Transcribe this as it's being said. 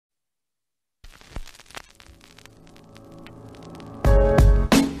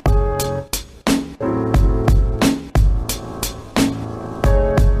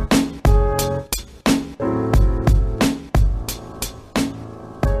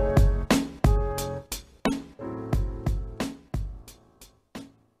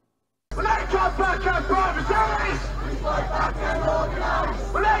come back and privatize! We fight back and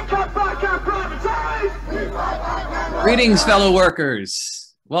organize! When they come back and privatize! We fight back and organize! Greetings, fellow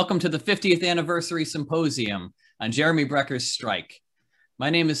workers. Welcome to the 50th Anniversary Symposium on Jeremy Brecher's strike. My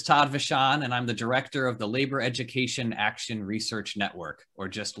name is Todd Vachon, and I'm the director of the Labor Education Action Research Network, or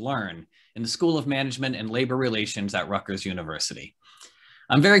just LEARN, in the School of Management and Labor Relations at Rutgers University.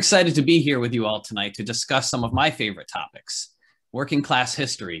 I'm very excited to be here with you all tonight to discuss some of my favorite topics: working class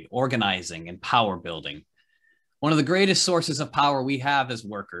history, organizing, and power building. One of the greatest sources of power we have as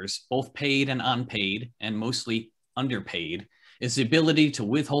workers, both paid and unpaid, and mostly underpaid, is the ability to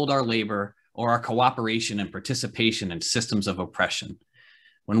withhold our labor or our cooperation and participation in systems of oppression.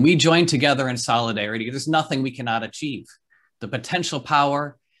 When we join together in solidarity, there's nothing we cannot achieve. The potential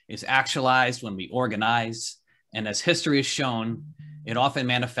power is actualized when we organize, and as history has shown, it often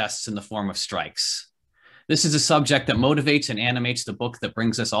manifests in the form of strikes. This is a subject that motivates and animates the book that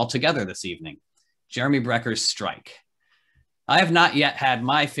brings us all together this evening, Jeremy Brecher's Strike. I have not yet had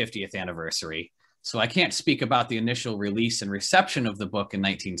my 50th anniversary, so I can't speak about the initial release and reception of the book in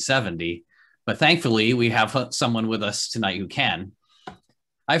 1970, but thankfully we have someone with us tonight who can.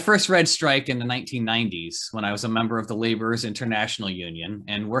 I first read Strike in the 1990s when I was a member of the Laborers International Union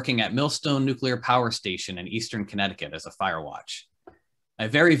and working at Millstone Nuclear Power Station in Eastern Connecticut as a fire watch. I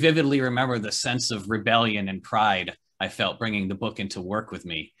very vividly remember the sense of rebellion and pride I felt bringing the book into work with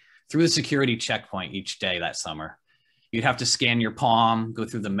me through the security checkpoint each day that summer. You'd have to scan your palm, go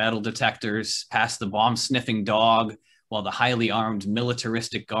through the metal detectors, pass the bomb-sniffing dog, while the highly armed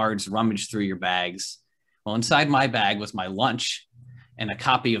militaristic guards rummaged through your bags. Well, inside my bag was my lunch and a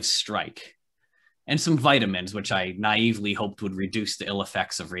copy of Strike, and some vitamins, which I naively hoped would reduce the ill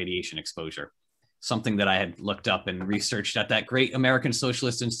effects of radiation exposure, something that I had looked up and researched at that great American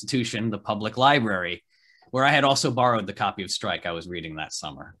socialist institution, the public library, where I had also borrowed the copy of Strike I was reading that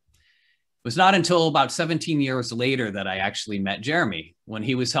summer. It was not until about 17 years later that I actually met Jeremy, when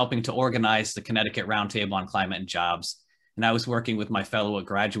he was helping to organize the Connecticut Roundtable on Climate and Jobs, and I was working with my fellow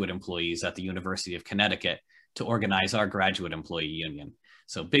graduate employees at the University of Connecticut to organize our graduate employee union.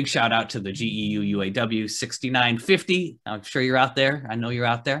 So big shout out to the GEU UAW 6950. I'm sure you're out there. I know you're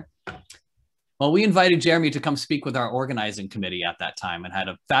out there. Well, we invited Jeremy to come speak with our organizing committee at that time and had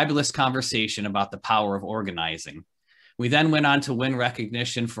a fabulous conversation about the power of organizing. We then went on to win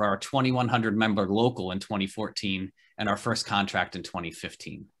recognition for our 2,100 member local in 2014 and our first contract in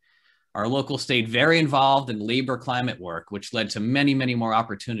 2015. Our local stayed very involved in labor climate work, which led to many, many more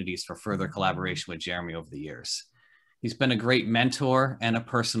opportunities for further collaboration with Jeremy over the years. He's been a great mentor and a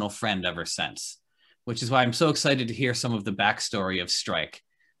personal friend ever since, which is why I'm so excited to hear some of the backstory of Strike,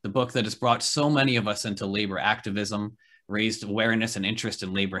 the book that has brought so many of us into labor activism, raised awareness and interest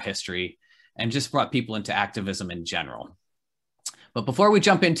in labor history, and just brought people into activism in general. But before we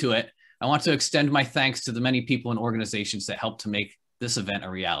jump into it, I want to extend my thanks to the many people and organizations that helped to make this event a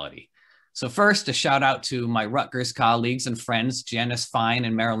reality. So first, a shout out to my Rutgers colleagues and friends, Janice Fine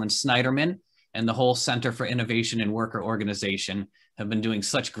and Marilyn Snyderman, and the whole Center for Innovation and Worker Organization have been doing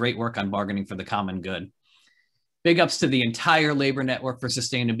such great work on bargaining for the common good. Big ups to the entire Labor Network for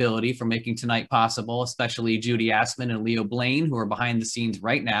Sustainability for making tonight possible, especially Judy Assman and Leo Blaine, who are behind the scenes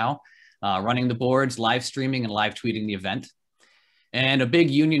right now, running the boards, live streaming, and live tweeting the event. And a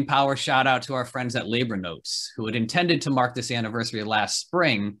big union power shout out to our friends at Labor Notes, who had intended to mark this anniversary last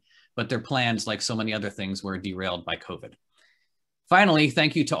spring, but their plans, like so many other things, were derailed by COVID. Finally,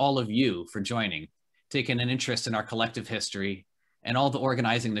 thank you to all of you for joining, taking an interest in our collective history, and all the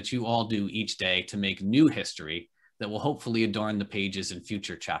organizing that you all do each day to make new history that will hopefully adorn the pages in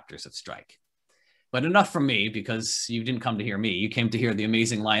future chapters of Strike. But enough from me, because you didn't come to hear me. You came to hear the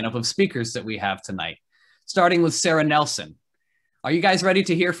amazing lineup of speakers that we have tonight, starting with Sara Nelson. Are you guys ready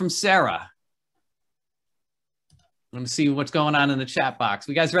to hear from Sara? Let me see what's going on in the chat box.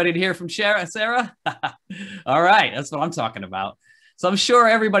 You guys ready to hear from Sara? All right, that's what I'm talking about. So I'm sure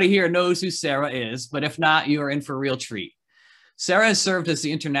everybody here knows who Sara is, but if not, you are in for a real treat. Sara has served as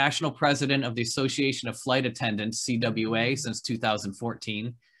the international president of the Association of Flight Attendants-CWA since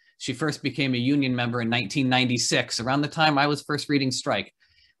 2014. She first became a union member in 1996, around the time I was first reading Strike,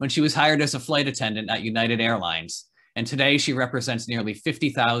 when she was hired as a flight attendant at United Airlines. And today she represents nearly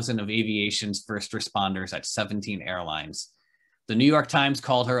 50,000 of aviation's first responders at 17 airlines. The New York Times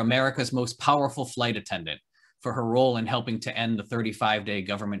called her America's most powerful flight attendant for her role in helping to end the 35-day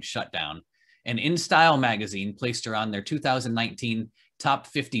government shutdown. And InStyle magazine placed her on their 2019 top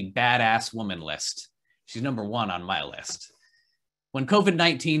 50 badass woman list. She's number 1 on my list. When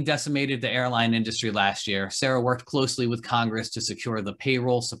COVID-19 decimated the airline industry last year, Sara worked closely with Congress to secure the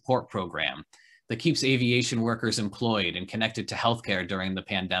payroll support program that keeps aviation workers employed and connected to healthcare during the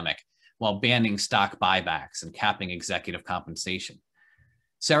pandemic, while banning stock buybacks and capping executive compensation.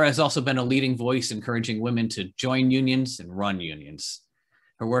 Sara has also been a leading voice encouraging women to join unions and run unions.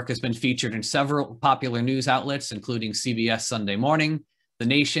 Her work has been featured in several popular news outlets, including CBS Sunday Morning, The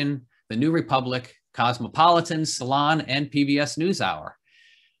Nation, The New Republic, Cosmopolitan, Salon, and PBS NewsHour.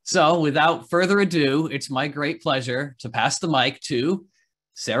 So without further ado, it's my great pleasure to pass the mic to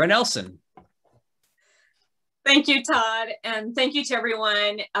Sara Nelson. Thank you, Todd, and thank you to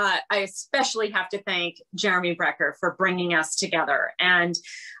everyone. I especially have to thank Jeremy Brecher for bringing us together and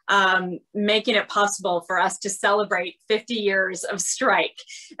making it possible for us to celebrate 50 years of strike.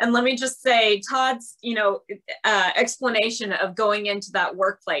 And let me just say, Todd's, explanation of going into that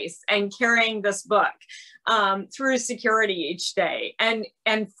workplace and carrying this book through security each day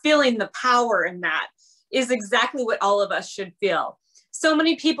and feeling the power in that is exactly what all of us should feel. So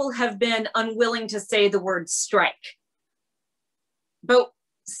many people have been unwilling to say the word strike, but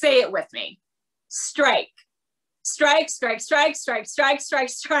say it with me. Strike, strike, strike, strike, strike, strike, strike,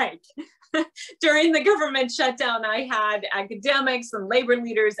 strike. During the government shutdown, I had academics and labor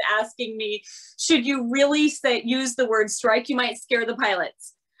leaders asking me, should you really use the word strike? You might scare the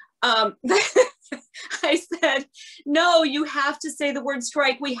pilots. I said, no, you have to say the word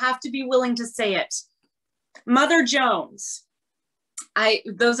strike. We have to be willing to say it. Mother Jones.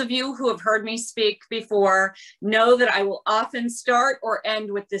 Those of you who have heard me speak before know that I will often start or end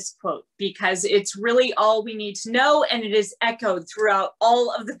with this quote because it's really all we need to know, and it is echoed throughout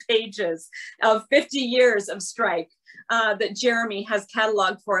all of the pages of 50 years of strike that Jeremy has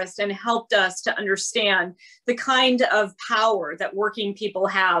cataloged for us and helped us to understand the kind of power that working people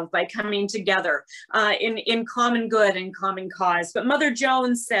have by coming together in common good and common cause. But Mother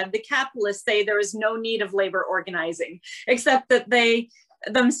Jones said, the capitalists say there is no need of labor organizing, except that they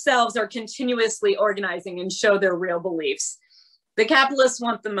themselves are continuously organizing and show their real beliefs. The capitalists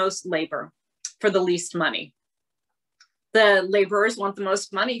want the most labor for the least money. The laborers want the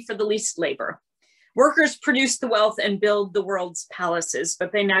most money for the least labor. Workers produce the wealth and build the world's palaces,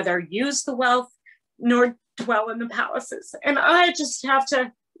 but they neither use the wealth nor dwell in the palaces. And I just have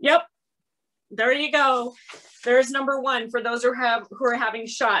to, yep, there you go. There's number one for those who are having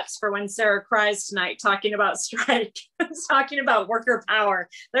shots for when Sara cries tonight, talking about strike, talking about worker power.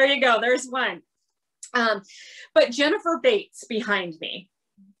 There you go, there's one. But Jennifer Bates behind me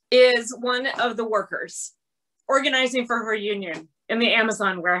is one of the workers organizing for her union in the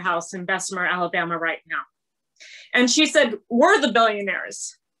Amazon warehouse in Bessemer, Alabama right now. And she said, we're the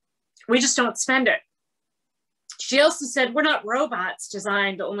billionaires. We just don't spend it. She also said, we're not robots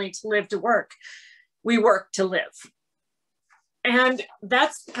designed only to live to work. We work to live. And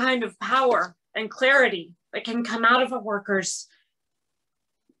that's the kind of power and clarity that can come out of a worker's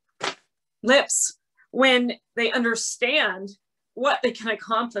lips when they understand what they can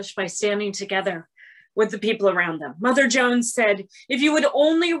accomplish by standing together with the people around them. Mother Jones said, if you would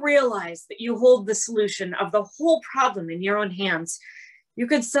only realize that you hold the solution of the whole problem in your own hands, you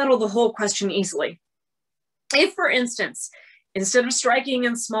could settle the whole question easily. If, for instance, instead of striking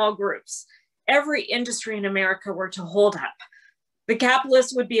in small groups, every industry in America were to hold up, the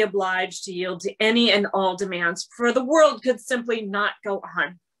capitalists would be obliged to yield to any and all demands, for the world could simply not go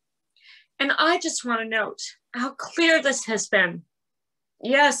on. And I just want to note how clear this has been.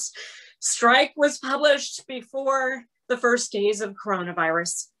 Yes, strike was published before the first days of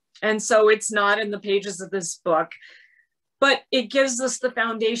coronavirus, and so it's not in the pages of this book, but it gives us the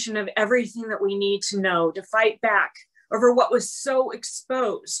foundation of everything that we need to know to fight back over what was so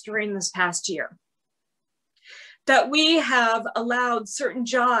exposed during this past year. That we have allowed certain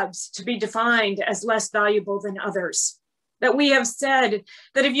jobs to be defined as less valuable than others. That we have said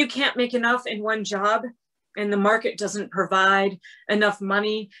that if you can't make enough in one job, and the market doesn't provide enough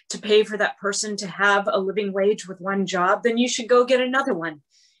money to pay for that person to have a living wage with one job, then you should go get another one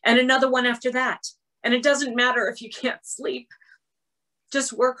and another one after that. And it doesn't matter if you can't sleep,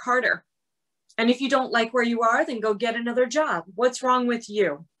 just work harder. And if you don't like where you are, then go get another job. What's wrong with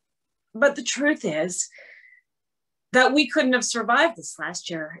you? But the truth is that we couldn't have survived this last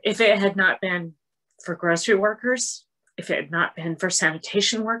year if it had not been for grocery workers, if it had not been for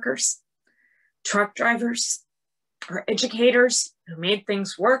sanitation workers, truck drivers, or educators who made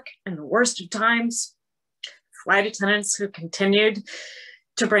things work in the worst of times, flight attendants who continued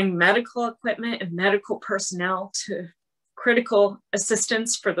to bring medical equipment and medical personnel to critical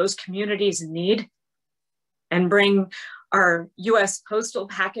assistance for those communities in need, and bring our US postal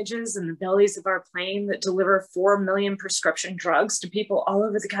packages in the bellies of our plane that deliver 4 million prescription drugs to people all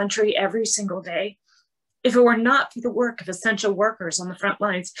over the country every single day. If it were not for the work of essential workers on the front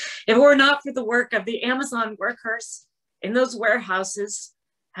lines, if it were not for the work of the Amazon workers in those warehouses,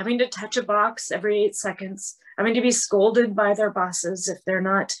 having to touch a box every 8 seconds, having to be scolded by their bosses if they're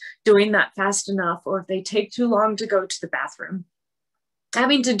not doing that fast enough, or if they take too long to go to the bathroom.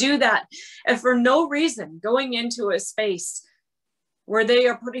 Having to do that, and for no reason, going into a space where they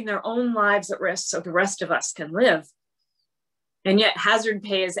are putting their own lives at risk so the rest of us can live. And yet hazard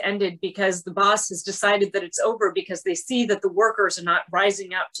pay is ended because the boss has decided that it's over because they see that the workers are not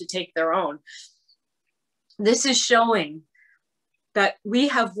rising up to take their own. This is showing that we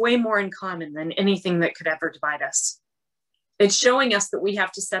have way more in common than anything that could ever divide us. It's showing us that we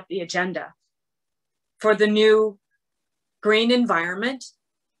have to set the agenda for the new green environment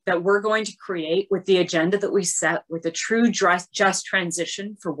that we're going to create with the agenda that we set with a true just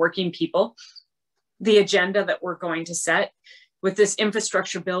transition for working people, the agenda that we're going to set with this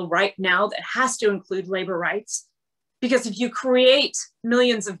infrastructure bill right now that has to include labor rights. Because if you create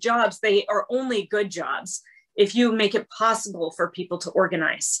millions of jobs, they are only good jobs if you make it possible for people to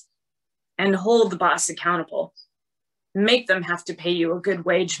organize and hold the boss accountable. Make them have to pay you a good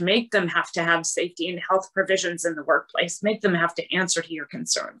wage, make them have to have safety and health provisions in the workplace, make them have to answer to your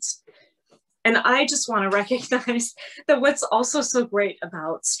concerns. And I just want to recognize that what's also so great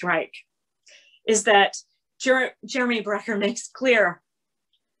about strike is that Jeremy Brecher makes clear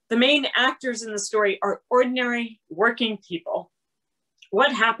the main actors in the story are ordinary working people.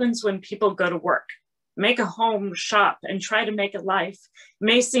 What happens when people go to work, make a home, shop, and try to make a life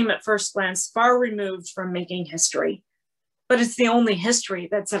may seem at first glance far removed from making history, but it's the only history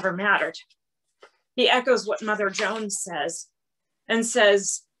that's ever mattered. He echoes what Mother Jones says, and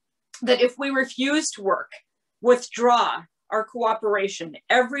says that if we refuse to work, withdraw our cooperation,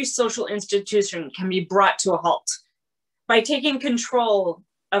 every social institution can be brought to a halt. By taking control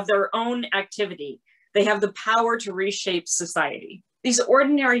of their own activity, they have the power to reshape society. These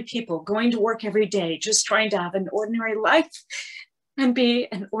ordinary people going to work every day, just trying to have an ordinary life and be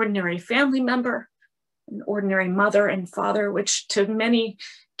an ordinary family member, an ordinary mother and father, which to many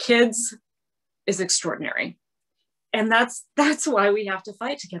kids is extraordinary. And that's why we have to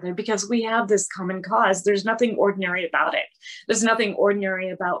fight together, because we have this common cause. There's nothing ordinary about it. There's nothing ordinary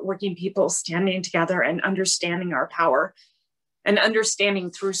about working people standing together and understanding our power and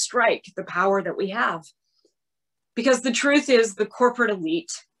understanding through strike the power that we have. Because the truth is the corporate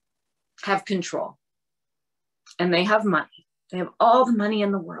elite have control and they have money. They have all the money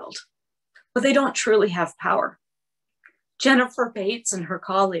in the world, but they don't truly have power. Jennifer Bates and her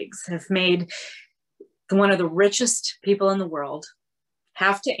colleagues have made one of the richest people in the world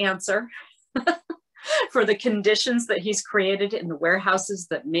have to answer for the conditions that he's created in the warehouses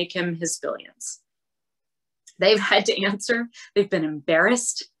that make him his billions. They've had to answer, they've been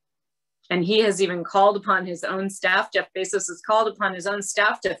embarrassed, and he has even called upon his own staff, Jeff Bezos has called upon his own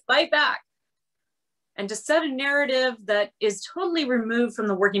staff to fight back and to set a narrative that is totally removed from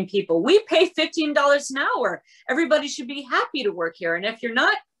the working people. We pay $15 an hour. Everybody should be happy to work here. And if you're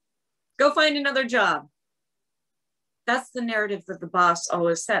not, go find another job. That's the narrative that the boss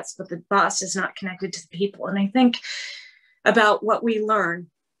always sets, but the boss is not connected to the people. And I think about what we learn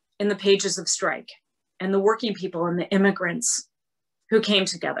in the pages of strike and the working people and the immigrants who came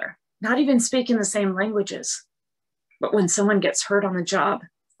together, not even speaking the same languages, but when someone gets hurt on the job,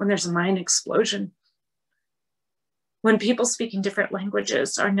 when there's a mine explosion, when people speaking different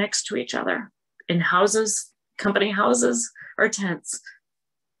languages are next to each other in houses, company houses, or tents,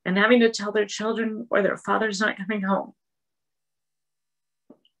 and having to tell their children or their father's not coming home.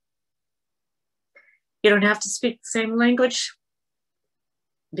 You don't have to speak the same language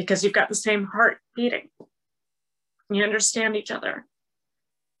because you've got the same heart beating. You understand each other.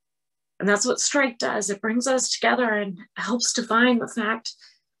 And that's what strike does. It brings us together and helps define the fact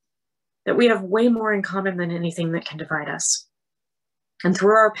that we have way more in common than anything that can divide us. And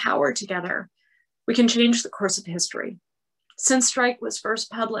through our power together, we can change the course of history. Since strike was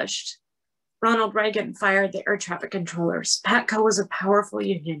first published, Ronald Reagan fired the air traffic controllers. PATCO was a powerful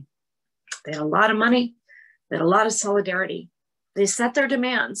union. They had a lot of money, they had a lot of solidarity. They set their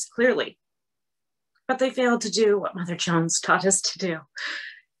demands clearly, but they failed to do what Mother Jones taught us to do.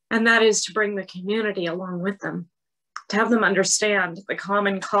 And that is to bring the community along with them, to have them understand the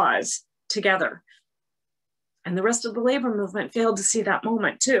common cause together. And the rest of the labor movement failed to see that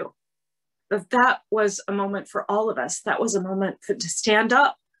moment too. But that was a moment for all of us. That was a moment to stand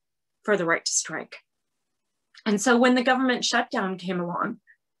up for the right to strike. And so when the government shutdown came along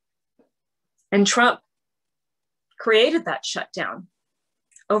and Trump created that shutdown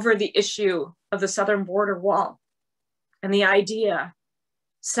over the issue of the southern border wall and the idea,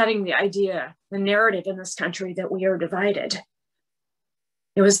 setting the idea, the narrative in this country that we are divided,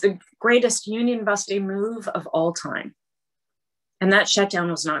 it was the greatest union busting move of all time. And that shutdown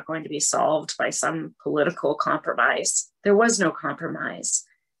was not going to be solved by some political compromise. There was no compromise,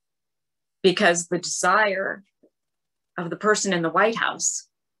 because the desire of the person in the White House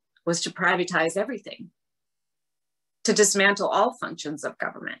was to privatize everything, to dismantle all functions of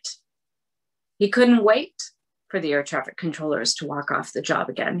government. He couldn't wait for the air traffic controllers to walk off the job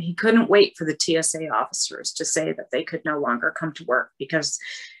again. He couldn't wait for the TSA officers to say that they could no longer come to work because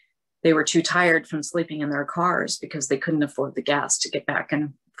they were too tired from sleeping in their cars because they couldn't afford the gas to get back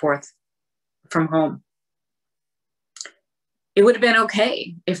and forth from home. It would have been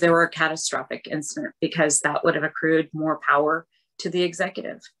okay if there were a catastrophic incident, because that would have accrued more power to the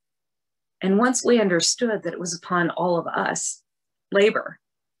executive. And once we understood that it was upon all of us, labor,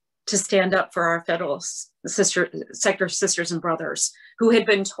 to stand up for our federal sector sisters and brothers who had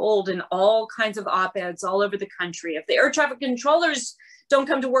been told in all kinds of op-eds all over the country, if the air traffic controllers don't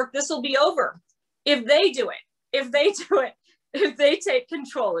come to work, this will be over. If they do it, if they take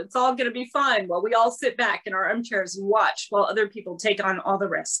control, it's all going to be fine while we all sit back in our armchairs and watch while other people take on all the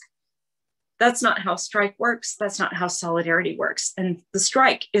risk. That's not how strike works. That's not how solidarity works. And the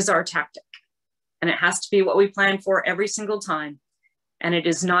strike is our tactic. And it has to be what we plan for every single time. And it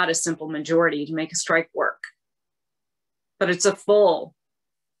is not a simple majority to make a strike work, but it's a full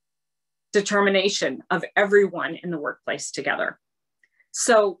determination of everyone in the workplace together.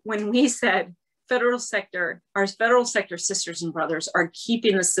 So when we said our federal sector sisters and brothers are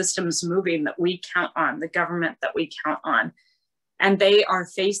keeping the systems moving that we count on, the government that we count on, and they are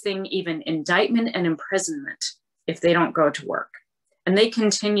facing even indictment and imprisonment if they don't go to work. And they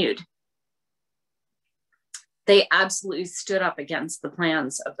continued. They absolutely stood up against the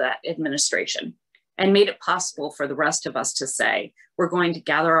plans of that administration and made it possible for the rest of us to say, we're going to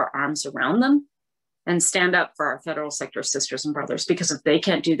gather our arms around them and stand up for our federal sector sisters and brothers, because if they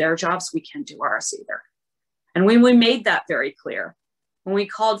can't do their jobs, we can't do ours either. And when we made that very clear, when we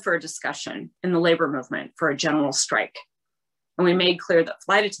called for a discussion in the labor movement for a general strike, and we made clear that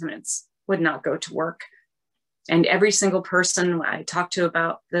flight attendants would not go to work, and every single person I talked to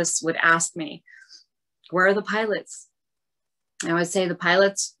about this would ask me, where are the pilots? I would say the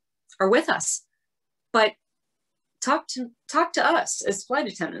pilots are with us, but talk to us as flight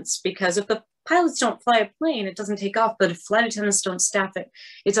attendants, because if the pilots don't fly a plane, it doesn't take off. But if flight attendants don't staff it,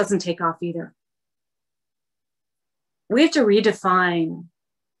 it doesn't take off either. We have to redefine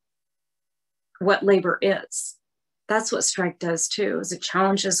what labor is. That's what strike does too, is it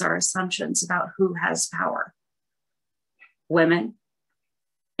challenges our assumptions about who has power. Women,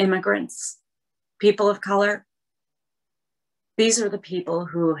 immigrants, people of color. These are the people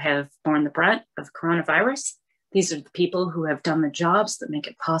who have borne the brunt of coronavirus. These are the people who have done the jobs that make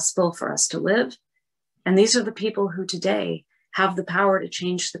it possible for us to live. And these are the people who today have the power to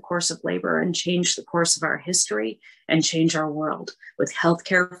change the course of labor and change the course of our history and change our world, with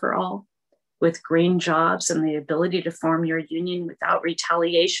healthcare for all, with green jobs and the ability to form your union without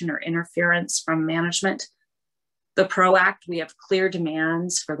retaliation or interference from management. The PRO Act, we have clear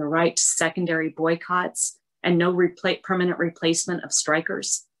demands for the right to secondary boycotts and no permanent replacement of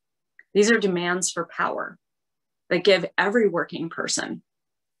strikers. These are demands for power that give every working person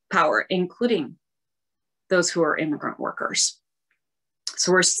power, including those who are immigrant workers.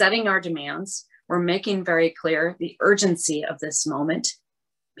 So we're setting our demands. We're making very clear the urgency of this moment.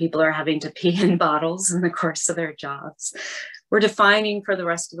 People are having to pee in bottles in the course of their jobs. We're defining for the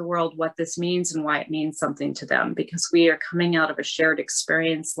rest of the world what this means and why it means something to them, because we are coming out of a shared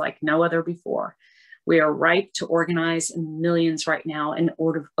experience like no other before. We are ripe to organize in millions right now, and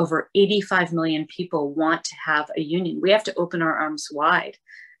over 85 million people want to have a union. We have to open our arms wide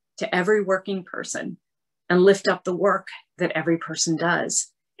to every working person and lift up the work that every person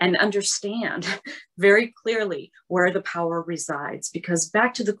does and understand very clearly where the power resides. Because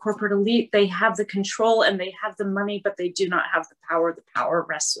back to the corporate elite, they have the control and they have the money, but they do not have the power. The power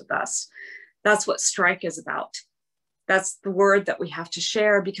rests with us. That's what strike is about. That's the word that we have to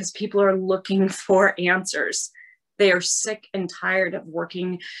share, because people are looking for answers. They are sick and tired of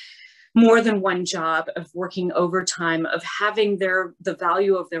working more than one job, of working overtime, of having the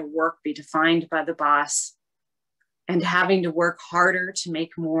value of their work be defined by the boss, and having to work harder to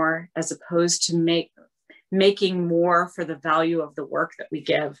make more, as opposed to making more for the value of the work that we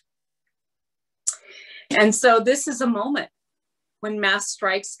give. And so this is a moment when mass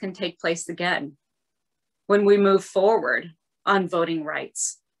strikes can take place again, when we move forward on voting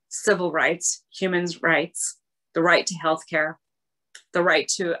rights, civil rights, human rights, the right to healthcare, the right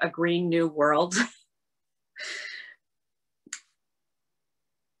to a green new world,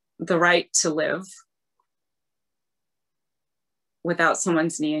 the right to live without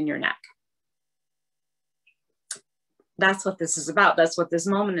someone's knee in your neck. That's what this is about. That's what this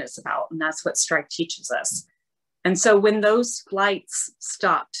moment is about. And that's what strike teaches us. And so when those flights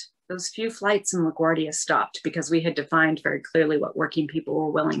stopped, those few flights in LaGuardia stopped because we had defined very clearly what working people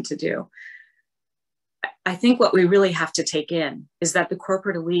were willing to do. I think what we really have to take in is that the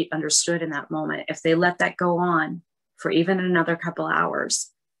corporate elite understood in that moment, if they let that go on for even another couple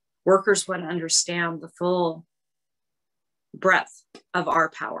hours, workers would understand the full breadth of our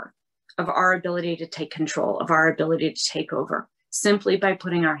power, of our ability to take control, of our ability to take over, simply by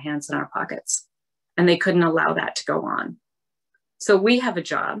putting our hands in our pockets. And they couldn't allow that to go on. So we have a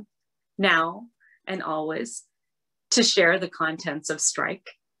job now and always to share the contents of strike,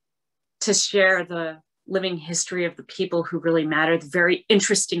 to share the living history of the people who really matter, the very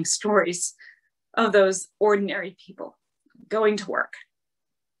interesting stories of those ordinary people going to work,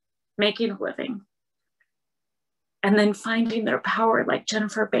 making a living, and then finding their power, like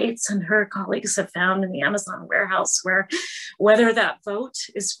Jennifer Bates and her colleagues have found in the Amazon warehouse, where whether that vote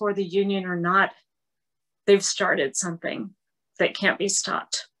is for the union or not, they've started something that can't be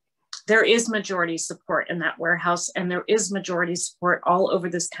stopped. There is majority support in that warehouse, and there is majority support all over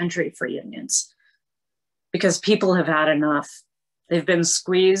this country for unions, because people have had enough. They've been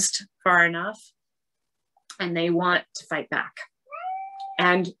squeezed far enough, and they want to fight back.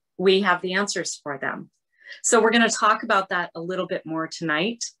 And we have the answers for them. So we're going to talk about that a little bit more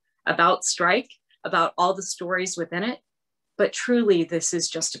tonight, about strike, about all the stories within it. But truly, this is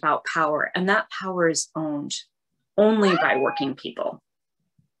just about power. And that power is owned only by working people.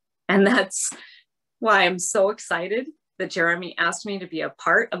 And that's why I'm so excited that Jeremy asked me to be a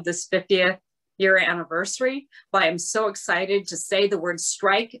part of this 50th year anniversary, why I'm so excited to say the word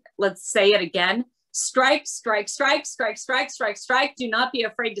strike. Let's say it again. Strike, strike, strike, strike, strike, strike, strike. Do not be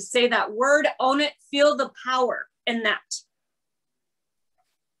afraid to say that word. Own it. Feel the power in that.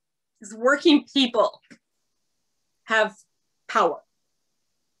 Because working people have power.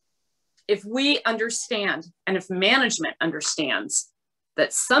 If we understand, and if management understands,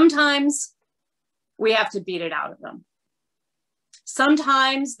 that sometimes we have to beat it out of them.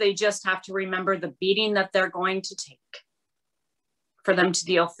 Sometimes they just have to remember the beating that they're going to take for them to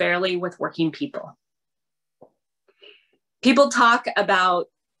deal fairly with working people. People talk about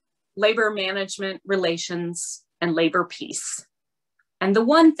labor management relations and labor peace. And the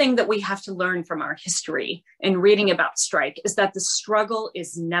one thing that we have to learn from our history in reading about strike is that the struggle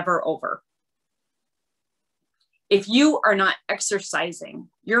is never over. If you are not exercising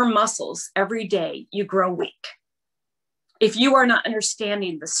your muscles every day, you grow weak. If you are not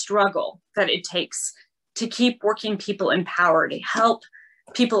understanding the struggle that it takes to keep working people in power, to help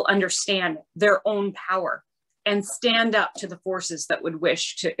people understand their own power and stand up to the forces that would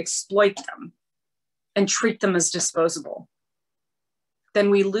wish to exploit them and treat them as disposable, then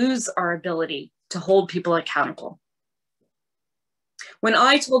we lose our ability to hold people accountable. When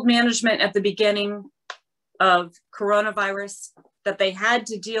I told management at the beginning of coronavirus that they had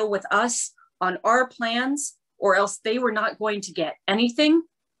to deal with us on our plans or else they were not going to get anything,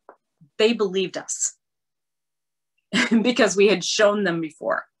 they believed us because we had shown them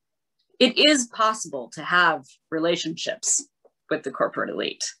before. It is possible to have relationships with the corporate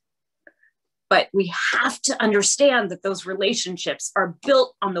elite, but we have to understand that those relationships are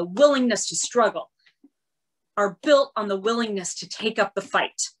built on the willingness to struggle, are built on the willingness to take up the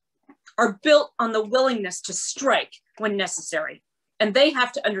fight, are built on the willingness to strike when necessary. And they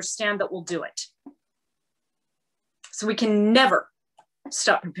have to understand that we'll do it. So we can never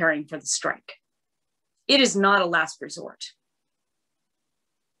stop preparing for the strike. It is not a last resort.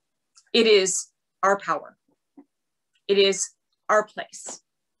 It is our power. It is our place.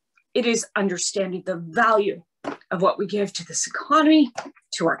 It is understanding the value of what we give to this economy,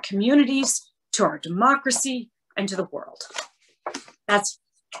 to our communities, to our democracy, and to the world. That's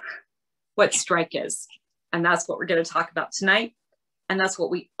what strike is. And that's what we're going to talk about tonight. And that's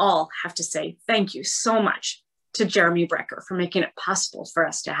what we all have to say. Thank you so much to Jeremy Brecher for making it possible for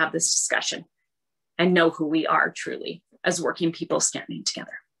us to have this discussion and know who we are truly as working people standing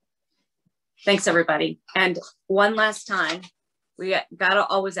together. Thanks, everybody. And one last time, we got to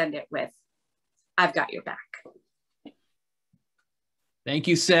always end it with, I've got your back. Thank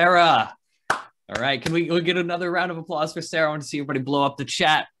you, Sara. All right, can we get another round of applause for Sara? I want to see everybody blow up the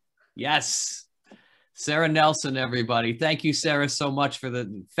chat. Yes. Sara Nelson, everybody. Thank you, Sara, so much for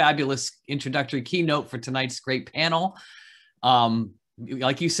the fabulous introductory keynote for tonight's great panel.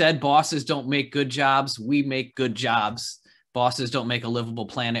 Like you said, bosses don't make good jobs. We make good jobs. Bosses don't make a livable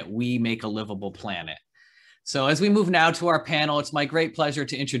planet. We make a livable planet. So as we move now to our panel, it's my great pleasure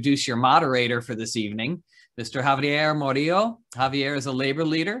to introduce your moderator for this evening, Mr. Javier Morillo. Javier is a labor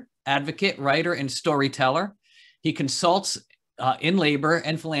leader, advocate, writer, and storyteller. He consults in labor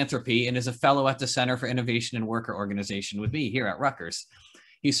and philanthropy and is a fellow at the Center for Innovation and Worker Organization with me here at Rutgers.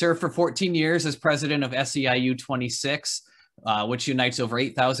 He served for 14 years as president of SEIU 26, which unites over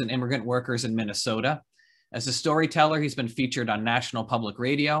 8,000 immigrant workers in Minnesota. As a storyteller, he's been featured on national public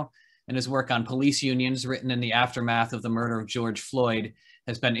radio, and his work on police unions, written in the aftermath of the murder of George Floyd,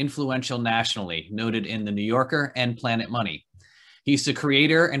 has been influential nationally, noted in The New Yorker and Planet Money. He's the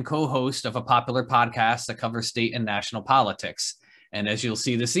creator and co-host of a popular podcast that covers state and national politics. And as you'll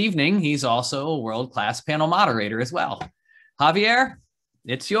see this evening, he's also a world-class panel moderator as well. Javier,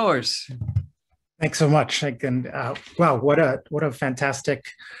 it's yours. Thanks so much. And wow, what a fantastic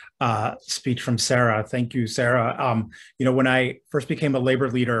speech from Sara. Thank you, Sara. You know, when I first became a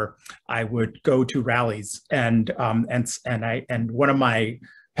labor leader, I would go to rallies, and one of my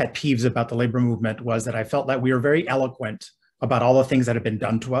pet peeves about the labor movement was that I felt that we were very eloquent about all the things that had been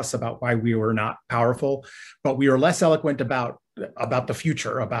done to us, about why we were not powerful, but we were less eloquent about the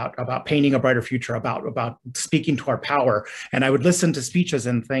future, about painting a brighter future, about speaking to our power. And I would listen to speeches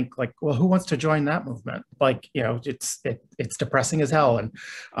and think, like, well, who wants to join that movement? Like, you know, it's depressing as hell. And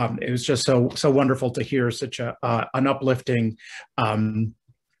it was just so wonderful to hear such an uplifting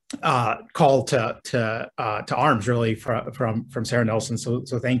call to arms, really, from Sara Nelson. So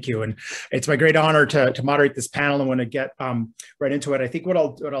thank you. And it's my great honor to moderate this panel. I want to get right into it. I think what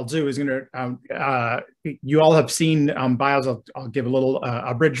I'll do is going to you all have seen bios. I'll give a little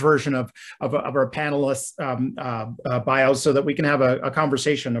abridged version of our panelists' bios so that we can have a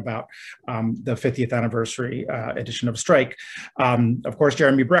conversation about the 50th anniversary edition of Strike. Of course,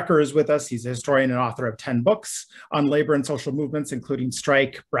 Jeremy Brecher is with us. He's a historian and author of 10 books on labor and social movements, including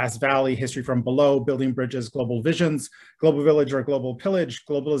Strike, Brass Valley, History from Below, Building Bridges, Global Visions, Global Village or Global Pillage,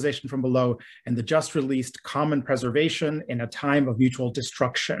 Globalization from Below, and the just released Common Preservation in a Time of Mutual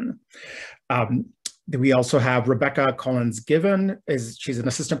Destruction. We also have Rebecca Collins-Givan. She's an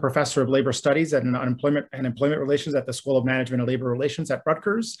assistant professor of labor studies and employment relations at the School of Management and Labor Relations at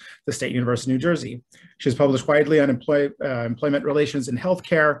Rutgers, the State University of New Jersey. She's published widely on employment relations in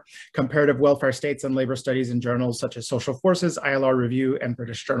healthcare, comparative welfare states, and labor studies in journals such as Social Forces, ILR Review, and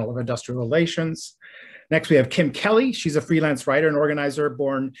British Journal of Industrial Relations. Next, we have Kim Kelly. She's a freelance writer and organizer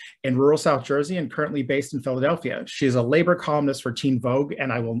born in rural South Jersey and currently based in Philadelphia. She is a labor columnist for Teen Vogue,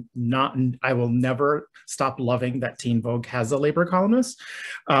 and I will never stop loving that Teen Vogue has a labor columnist,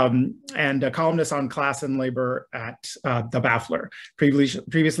 and a columnist on class and labor at The Baffler.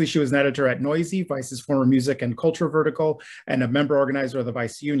 Previously, she was an editor at Noisy, Vice's former music and culture vertical, and a member organizer of the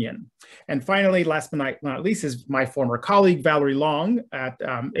Vice Union. And finally, last but not least, is my former colleague, Valarie Long, at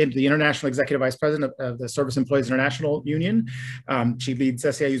the International Executive Vice President of the Service Employees International Union. She leads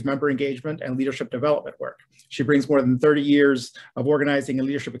SEIU's member engagement and leadership development work. She brings more than 30 years of organizing and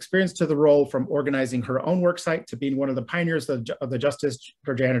leadership experience to the role, from organizing her own work site to being one of the pioneers of the Justice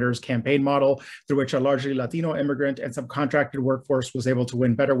for Janitors campaign model, through which a largely Latino immigrant and subcontracted workforce was able to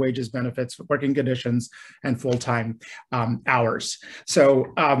win better wages, benefits, working conditions, and full-time hours.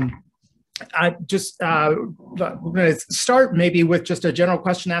 So I'm going to start maybe with just a general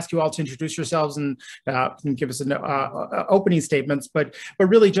question, ask you all to introduce yourselves and give us an opening statements, but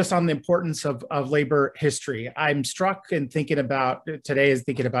really just on the importance of labor history. I'm struck in thinking about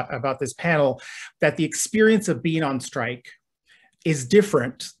this panel, that the experience of being on strike is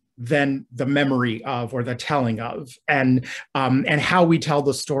different than the memory of or the telling of, and how we tell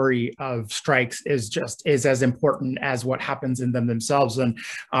the story of strikes is as important as what happens in them themselves. And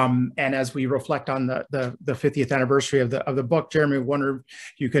as we reflect on the 50th anniversary of the book, Jeremy, I wonder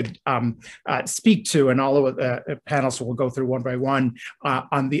if you could speak to, and all of the panelists will go through one by one,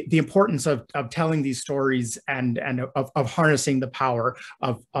 on the importance of telling these stories and of harnessing the power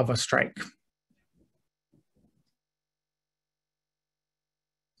of a strike.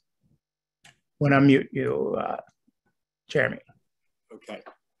 When I mute you, Jeremy. Okay.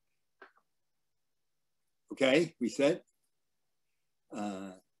 Okay, we said.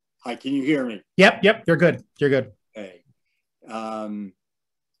 Hi, can you hear me? Yep, you're good. You're good. Okay.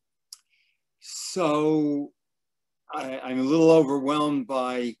 So I'm a little overwhelmed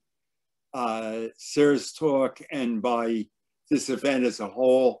by Sara's talk and by this event as a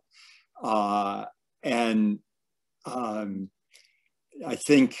whole. And I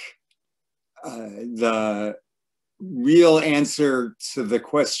think the real answer to the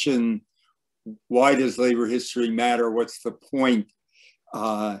question, why does labor history matter? What's the point?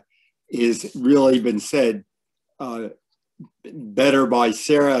 Is really been said better by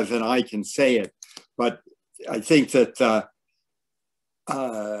Sara than I can say it. But I think that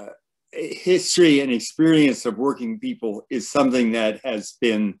history and experience of working people is something that has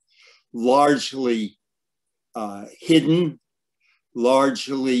been largely hidden,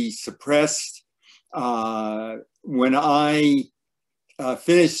 largely suppressed. When I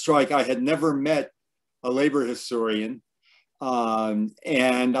finished strike, I had never met a labor historian.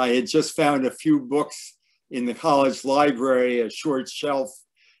 And I had just found a few books in the college library, a short shelf,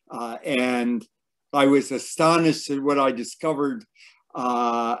 and I was astonished at what I discovered.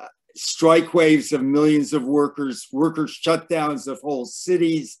 Strike waves of millions of workers, worker shutdowns of whole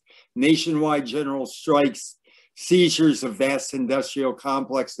cities, nationwide general strikes, seizures of vast industrial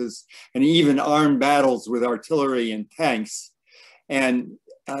complexes, and even armed battles with artillery and tanks. And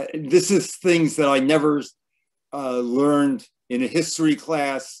this is things that I never learned in a history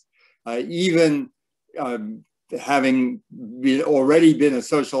class, even having already been a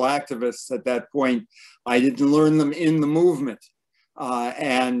social activist at that point, I didn't learn them in the movement.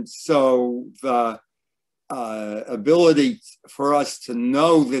 And so the ability for us to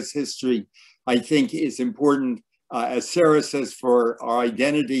know this history, I think, is important, as Sara says, for our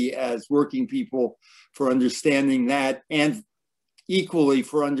identity as working people, for understanding that, and equally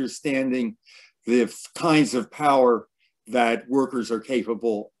for understanding the kinds of power that workers are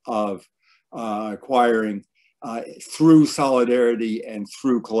capable of acquiring through solidarity and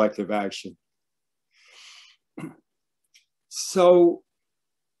through collective action. So,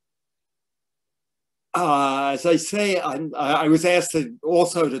 as I say, I was asked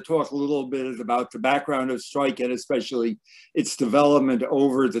also to talk a little bit about the background of strike and especially its development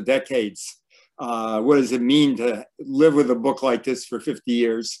over the decades. What does it mean to live with a book like this for 50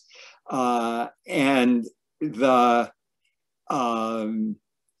 years? And the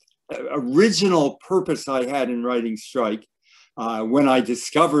original purpose I had in writing Strike, when I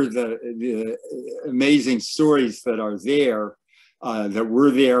discovered the amazing stories that are there, that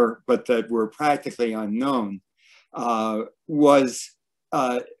were there, but that were practically unknown, was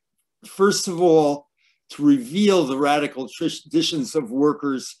first of all, to reveal the radical traditions of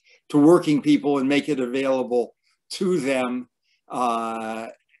workers to working people and make it available to them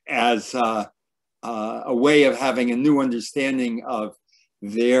as a way of having a new understanding of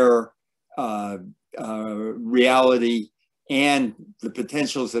their reality and the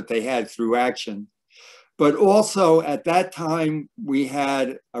potentials that they had through action. But also at that time, we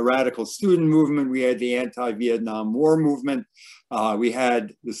had a radical student movement, we had the anti-Vietnam War movement, we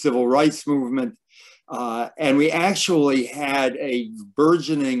had the civil rights movement, and we actually had a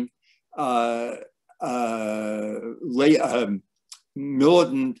burgeoning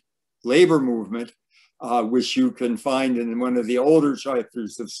militant labor movement, which you can find in one of the older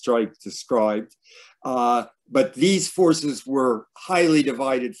chapters of Strike described. But these forces were highly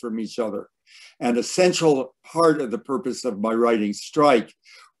divided from each other. And a central part of the purpose of my writing Strike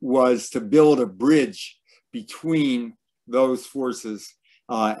was to build a bridge between those forces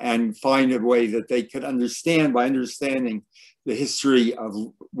and find a way that they could understand, by understanding the history of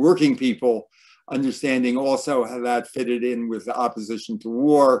working people, understanding also how that fitted in with the opposition to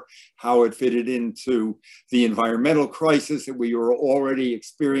war, how it fitted into the environmental crisis that we were already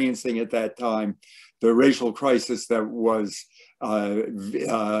experiencing at that time, the racial crisis that was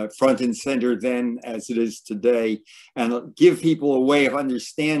front and center then as it is today, and give people a way of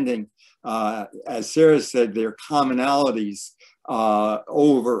understanding, as Sara said, their commonalities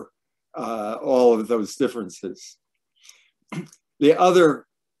over all of those differences. The other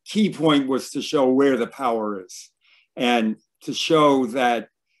key point was to show where the power is and to show that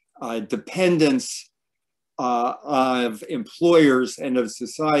dependence of employers and of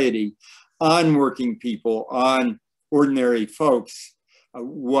society on working people, on ordinary folks,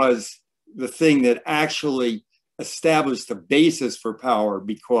 was the thing that actually established the basis for power,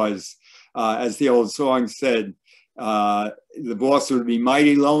 because as the old song said, the boss would be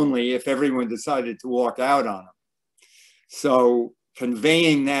mighty lonely if everyone decided to walk out on him. So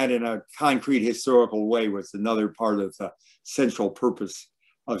conveying that in a concrete historical way was another part of the central purpose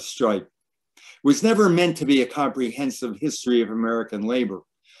of Strike. It was never meant to be a comprehensive history of American labor.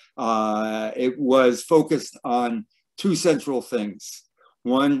 It was focused on two central things.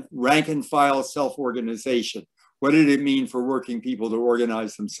 One, rank and file self-organization. What did it mean for working people to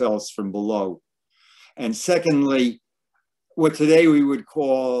organize themselves from below? And secondly, what today we would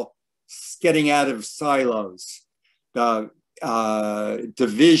call getting out of silos, the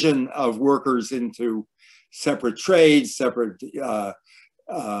division of workers into separate trades, separate,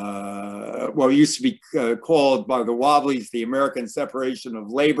 what used to be called by the Wobblies, the American separation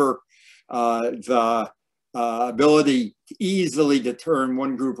of labor, the ability to easily determine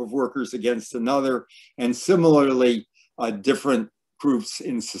one group of workers against another, and similarly, different groups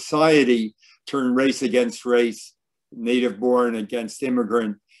in society turn race against race, native born against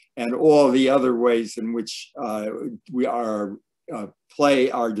immigrant, and all the other ways in which our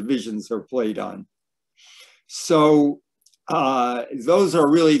divisions are played on. So those are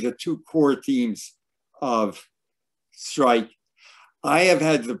really the two core themes of strike. I have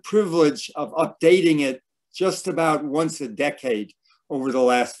had the privilege of updating it just about once a decade over the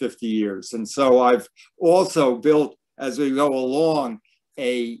last 50 years. And so I've also built, as we go along,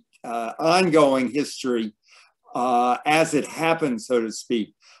 a ongoing history as it happens, so to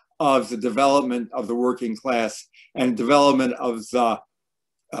speak, of the development of the working class and development of the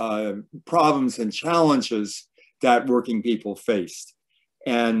problems and challenges that working people faced.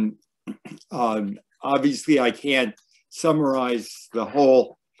 And obviously I can't summarize the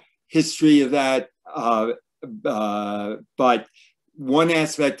whole history of that, but one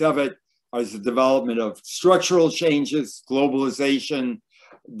aspect of it is the development of structural changes, globalization,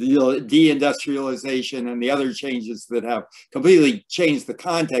 deindustrialization, and the other changes that have completely changed the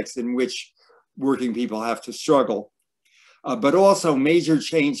context in which working people have to struggle, but also major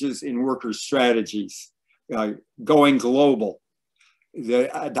changes in worker strategies, going global, the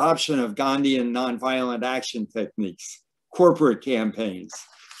adoption of Gandhian nonviolent action techniques, corporate campaigns,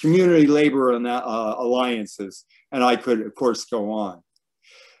 community labor alliances, and I could, of course, go on.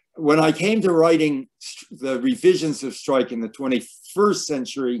 When I came to writing the revisions of strike in the 21st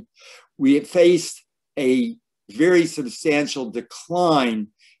century, we had faced a very substantial decline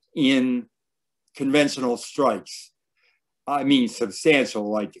in conventional strikes. I mean, substantial,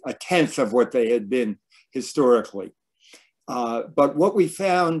 like a tenth of what they had been historically. But what we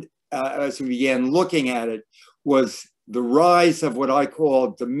found as we began looking at it was the rise of what I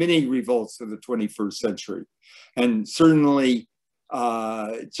call the mini revolts of the 21st century. And certainly,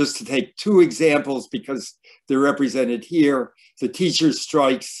 just to take two examples because they're represented here, the teacher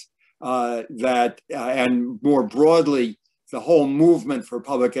strikes and more broadly, the whole movement for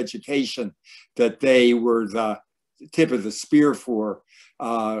public education that they were the tip of the spear for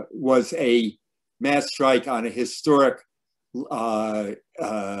was a mass strike on a historic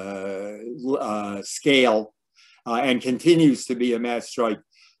scale and continues to be a mass strike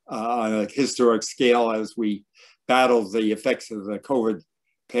on a historic scale as we battle the effects of the COVID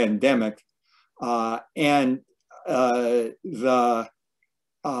pandemic.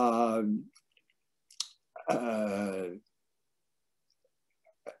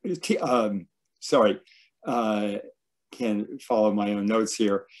 Sorry, can't follow my own notes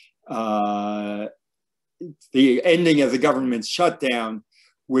here. The ending of the government shutdown,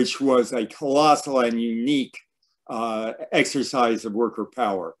 which was a colossal and unique exercise of worker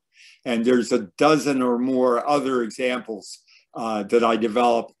power. And there's a dozen or more other examples that I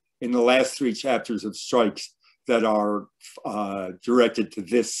developed in the last 3 chapters of strikes that are directed to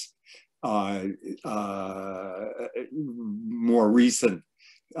this more recent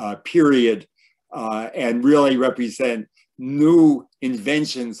period and really represent new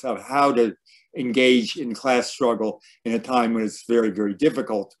inventions of how to engage in class struggle in a time when it's very, very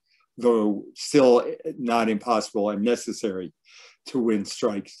difficult, though still not impossible and necessary to win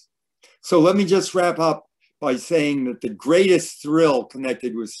strikes. So let me just wrap up by saying that the greatest thrill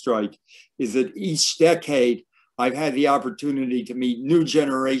connected with strike is that each decade I've had the opportunity to meet new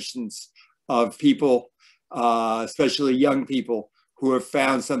generations of people, especially young people, who have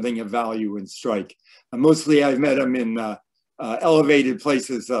found something of value in strike. And mostly I've met them in elevated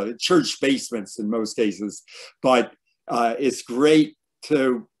places, church basements in most cases, but it's great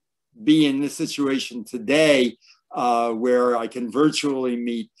to be in this situation today where I can virtually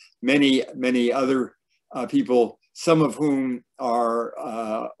meet many, many other people, some of whom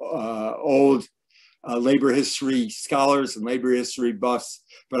are old labor history scholars and labor history buffs,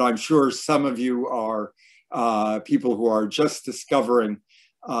 but I'm sure some of you are people who are just discovering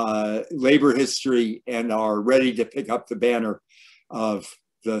labor history and are ready to pick up the banner of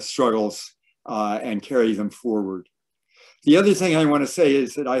the struggles and carry them forward. The other thing I want to say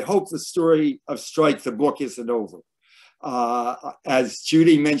is that I hope the story of strike, the book, isn't over. As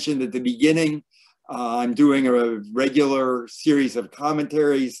Judy mentioned at the beginning, I'm doing a regular series of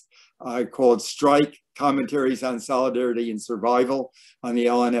commentaries called Strike, Commentaries on Solidarity and Survival on the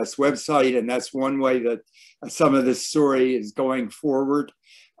LNS website. And that's one way that some of this story is going forward.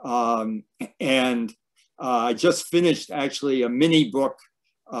 I just finished actually a mini book,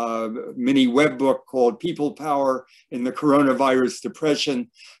 mini web book called People Power in the Coronavirus Depression,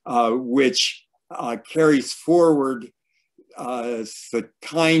 which carries forward the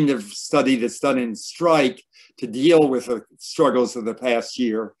kind of study that's done in strike to deal with the struggles of the past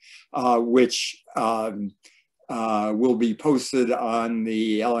year, which will be posted on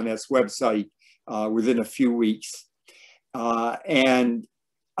the LNS website within a few weeks. And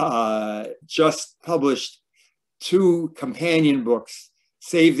just published 2 companion books,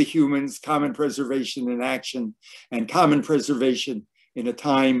 Save the Humans, Common Preservation in Action, and Common Preservation in a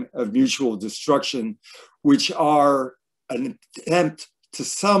Time of Mutual Destruction, which are an attempt to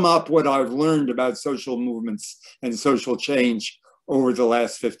sum up what I've learned about social movements and social change over the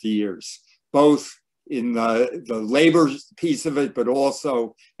last 50 years, both in the labor piece of it, but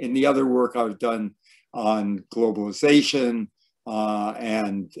also in the other work I've done on globalization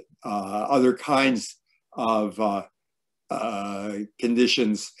and other kinds of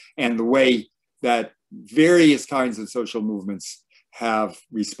conditions, and the way that various kinds of social movements have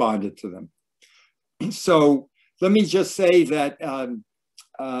responded to them. So let me just say that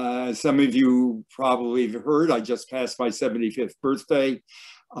some of you probably have heard, I just passed my 75th birthday,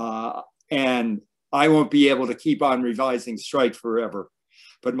 and I won't be able to keep on revising strike forever.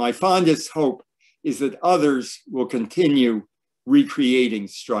 But my fondest hope is that others will continue recreating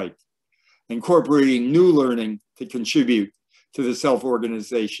strike, incorporating new learning to contribute to the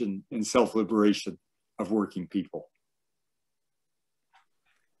self-organization and self-liberation of working people.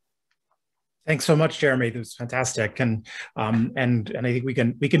 Thanks so much, Jeremy. That was fantastic, and I think we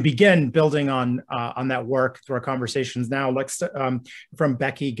can begin building on that work through our conversations now. Let's from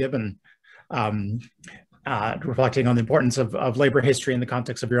Becky Givan, reflecting on the importance of labor history in the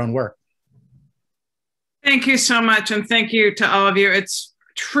context of your own work. Thank you so much, and thank you to all of you. It's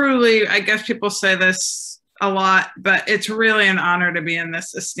truly, I guess people say this a lot, but it's really an honor to be in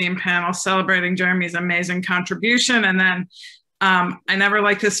this esteemed panel celebrating Jeremy's amazing contribution. And then I never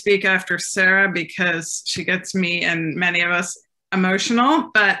like to speak after Sara because she gets me and many of us emotional,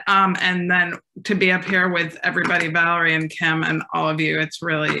 but and then to be up here with everybody, Valarie and Kim and all of you, it's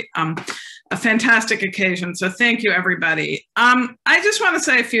really a fantastic occasion. So thank you, everybody. I just want to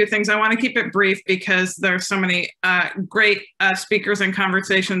say a few things. I want to keep it brief because there are so many great speakers and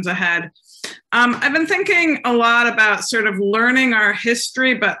conversations ahead. I've been thinking a lot about sort of learning our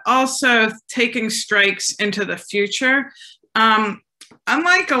history, but also taking strikes into the future.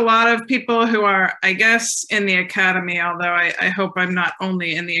 Unlike a lot of people who are, I guess, in the academy, although I hope I'm not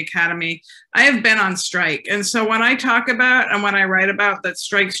only in the academy, I have been on strike. And so when I talk about and when I write about that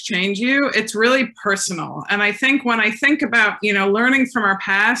strikes change you, it's really personal. And I think when I think about, you know, learning from our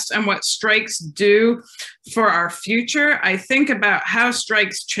past and what strikes do for our future, I think about how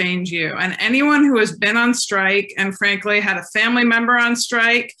strikes change you. And anyone who has been on strike and frankly had a family member on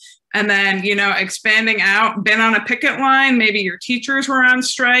strike, and then, you know, expanding out, been on a picket line, maybe your teachers were on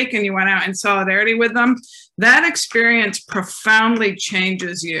strike and you went out in solidarity with them. That experience profoundly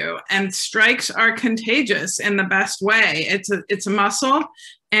changes you. And strikes are contagious in the best way. It's a muscle.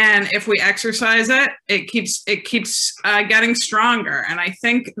 And if we exercise it, it keeps getting stronger. And I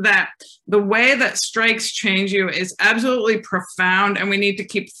think that the way that strikes change you is absolutely profound. And we need to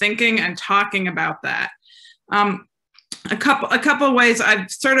keep thinking and talking about that. A couple of ways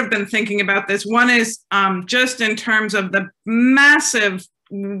I've sort of been thinking about this. One is just in terms of the massive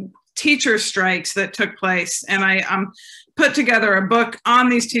teacher strikes that took place. And I put together a book on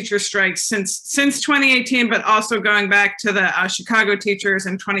these teacher strikes since 2018, but also going back to the Chicago teachers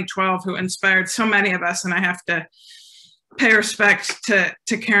in 2012 who inspired so many of us. And I have to pay respect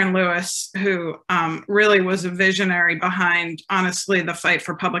to Karen Lewis, who really was a visionary behind, honestly, the fight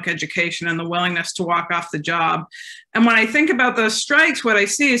for public education and the willingness to walk off the job. And when I think about those strikes, what I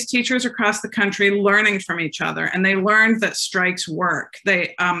see is teachers across the country learning from each other, and they learned that strikes work.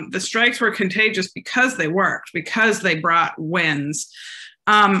 The strikes were contagious because they worked, because they brought wins.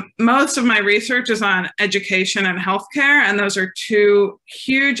 Most of my research is on education and healthcare, and those are 2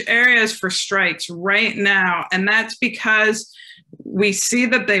 huge areas for strikes right now. And that's because we see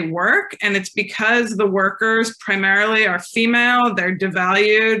that they work, and it's because the workers primarily are female, they're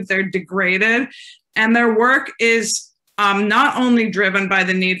devalued, they're degraded, and their work is not only driven by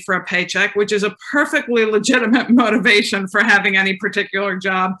the need for a paycheck, which is a perfectly legitimate motivation for having any particular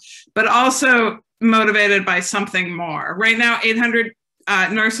job, but also motivated by something more. Right now, 800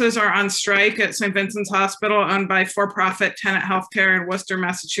 nurses are on strike at St. Vincent's Hospital, owned by for-profit Tenet Healthcare in Worcester,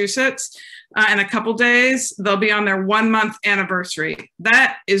 Massachusetts. In a couple days, they'll be on their 1-month anniversary.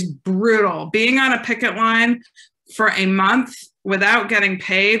 That is brutal. Being on a picket line for a month without getting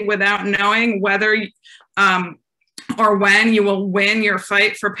paid, without knowing whether or when you will win your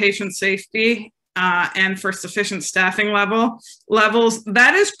fight for patient safety and for sufficient staffing levels,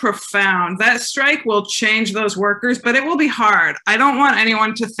 that is profound. That strike will change those workers, but it will be hard. I don't want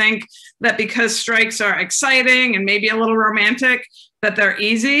anyone to think that because strikes are exciting and maybe a little romantic, that they're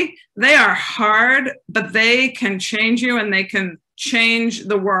easy. They are hard, but they can change you and they can change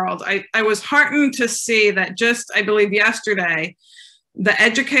the world. I was heartened to see that just, I believe yesterday, the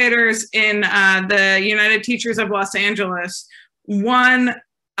educators in the United Teachers of Los Angeles won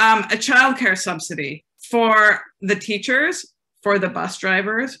a childcare subsidy for the teachers, for the bus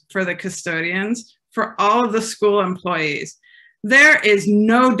drivers, for the custodians, for all of the school employees. There is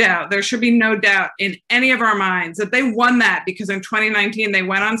no doubt, there should be no doubt in any of our minds that they won that because in 2019 they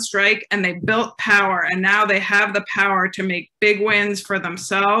went on strike and they built power, and now they have the power to make big wins for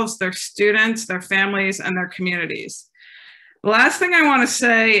themselves, their students, their families, and their communities. The last thing I want to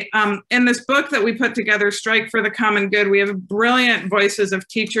say, in this book that we put together, Strike for the Common Good, we have brilliant voices of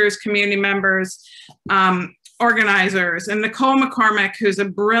teachers, community members, organizers, and Nicole McCormick, who's a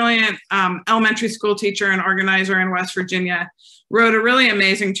brilliant elementary school teacher and organizer in West Virginia, wrote a really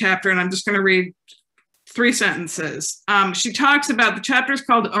amazing chapter, and I'm just going to read 3 sentences. She talks about, the chapter is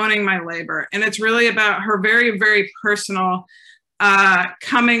called Owning My Labor, and it's really about her very, very personal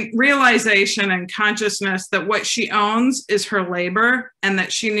realization and consciousness that what she owns is her labor and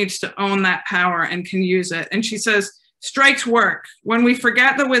that she needs to own that power and can use it. And she says, strikes work. When we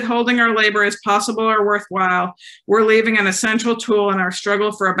forget that withholding our labor is possible or worthwhile, we're leaving an essential tool in our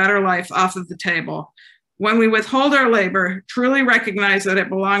struggle for a better life off of the table. When we withhold our labor, truly recognize that it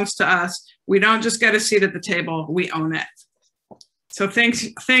belongs to us, we don't just get a seat at the table, we own it. So thanks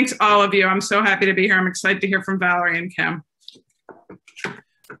all of you. I'm so happy to be here. I'm excited to hear from Valarie and Kim.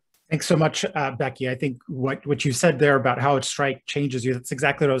 Thanks so much, Becky. I think what you said there about how a strike changes you, that's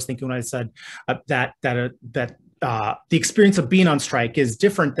exactly what I was thinking when I said that the experience of being on strike is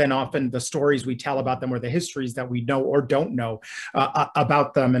different than often the stories we tell about them or the histories that we know or don't know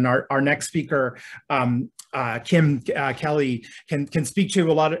about them. And our next speaker, Kim Kelly, can speak to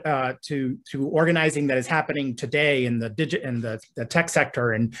a lot to organizing that is happening today in the tech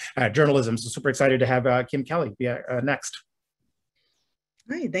sector and journalism. So super excited to have Kim Kelly be next.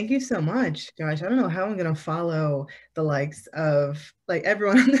 Hi, thank you so much. Gosh, I don't know how I'm gonna follow the likes of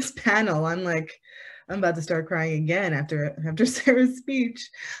everyone on this panel. I'm about to start crying again after Sara's speech.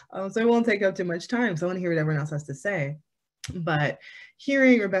 So I won't take up too much time, so I want to hear what everyone else has to say. But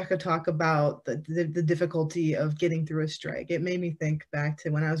hearing Rebecca talk about the difficulty of getting through a strike, it made me think back to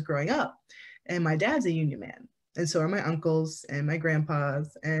when I was growing up, and my dad's a union man. And so are my uncles and my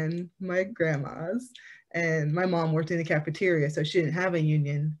grandpas and my grandmas. And my mom worked in the cafeteria, so she didn't have a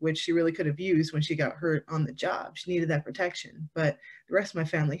union, which she really could have used when she got hurt on the job. She needed that protection, but the rest of my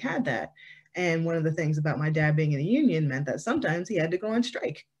family had that. And one of the things about my dad being in a union meant that sometimes he had to go on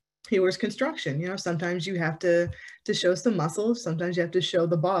strike. He was construction, you know, sometimes you have to show some muscle, sometimes you have to show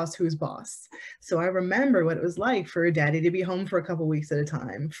the boss who's boss. So I remember what it was like for daddy to be home for a couple weeks at a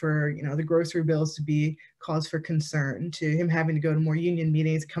time, for, you know, the grocery bills to be cause for concern, to him having to go to more union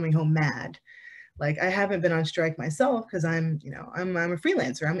meetings, coming home mad. Like, I haven't been on strike myself because I'm a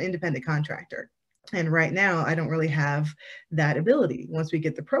freelancer, I'm an independent contractor. And right now, I don't really have that ability. Once we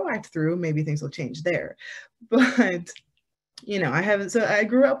get the PRO Act through, maybe things will change there. But, you know, so I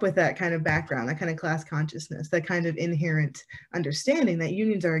grew up with that kind of background, that kind of class consciousness, that kind of inherent understanding that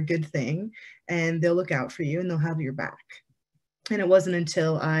unions are a good thing and they'll look out for you and they'll have your back. And it wasn't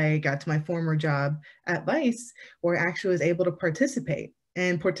until I got to my former job at Vice where I actually was able to participate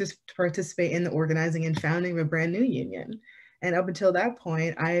in the organizing and founding of a brand new union. And up until that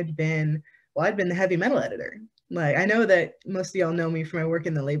point, I'd been the heavy metal editor. Like, I know that most of y'all know me from my work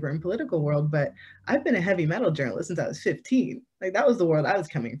in the labor and political world, but I've been a heavy metal journalist since I was 15. Like, that was the world I was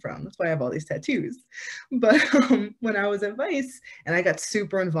coming from. That's why I have all these tattoos. But when I was at Vice, and I got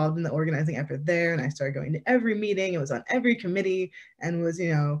super involved in the organizing effort there, and I started going to every meeting, it was on every committee, and was,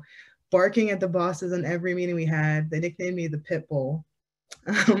 you know, barking at the bosses on every meeting we had. They nicknamed me the Pit Bull.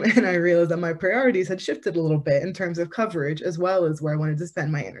 And I realized that my priorities had shifted a little bit in terms of coverage, as well as where I wanted to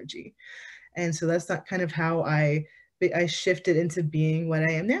spend my energy. And so that's not kind of how I shifted into being what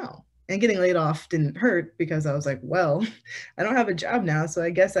I am now. And getting laid off didn't hurt because I was like, well, I don't have a job now, so I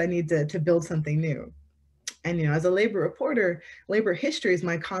guess I need to build something new. And, you know, as a labor reporter, labor history is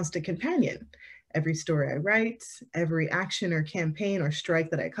my constant companion. Every story I write, every action or campaign or strike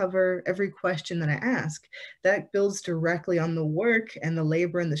that I cover, every question that I ask, that builds directly on the work and the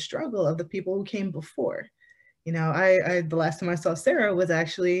labor and the struggle of the people who came before. You know, the last time I saw Sara was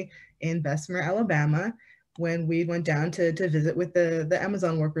actually in Bessemer, Alabama, when we went down to visit with the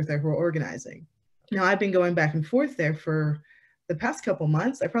Amazon workers there who were organizing. Now, I've been going back and forth there for the past couple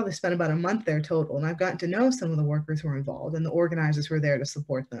months. I probably spent about a month there total, and I've gotten to know some of the workers who were involved and the organizers who were there to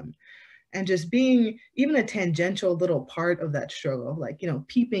support them. And just being even a tangential little part of that struggle, like, you know,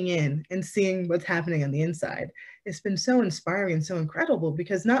 peeping in and seeing what's happening on the inside, it's been so inspiring and so incredible,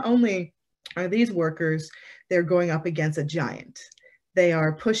 because not only are these workers, they're going up against a giant. They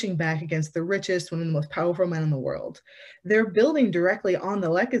are pushing back against the richest, one of the most powerful men in the world. They're building directly on the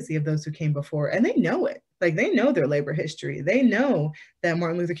legacy of those who came before, and they know it. Like, they know their labor history. They know that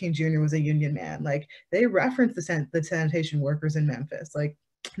Martin Luther King Jr. was a union man. Like, they reference the sanitation workers in Memphis. Like,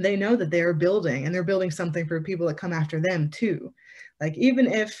 they know that they are building, and they're building something for people that come after them too. Like, even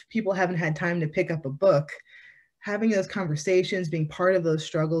if people haven't had time to pick up a book, having those conversations, being part of those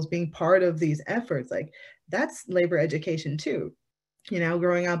struggles, being part of these efforts, like, that's labor education too. You know,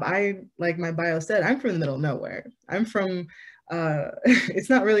 growing up, like my bio said, I'm from the middle of nowhere. I'm from, it's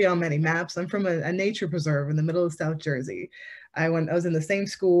not really on many maps. I'm from a nature preserve in the middle of South Jersey. I was in the same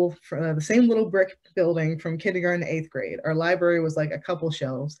school, for, the same little brick building from kindergarten to 8th grade. Our library was like a couple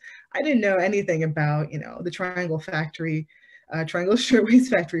shelves. I didn't know anything about, you know, the Triangle Shirtwaist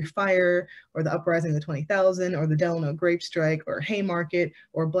Factory fire, or the uprising of the 20,000, or the Delano grape strike, or Haymarket,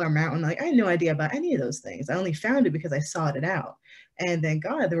 or Blair Mountain. Like, I had no idea about any of those things. I only found it because I sought it out. And thank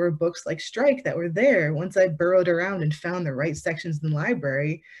God there were books like Strike that were there. Once I burrowed around and found the right sections in the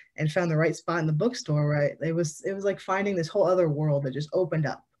library and found the right spot in the bookstore, right? It was like finding this whole other world that just opened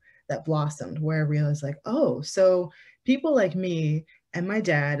up, that blossomed, where I realized, like, oh, so people like me and my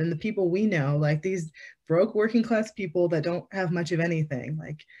dad and the people we know, like these broke working class people that don't have much of anything,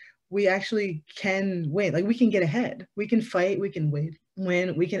 like, we actually can win. Like, we can get ahead. We can fight. We can win.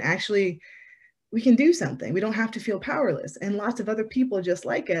 We can do something. We don't have to feel powerless. And lots of other people just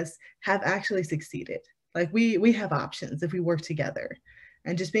like us have actually succeeded. Like, we have options if we work together.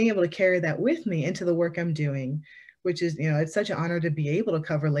 And just being able to carry that with me into the work I'm doing, which is, you know, it's such an honor to be able to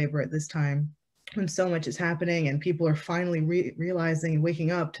cover labor at this time when so much is happening and people are finally realizing and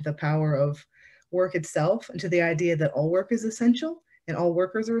waking up to the power of work itself, and to the idea that all work is essential, and all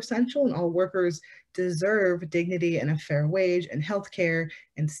workers are essential, and all workers deserve dignity and a fair wage and healthcare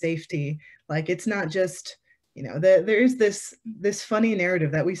and safety. Like, it's not just, you know, there is this funny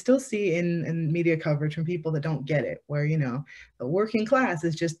narrative that we still see in media coverage from people that don't get it, where, you know, the working class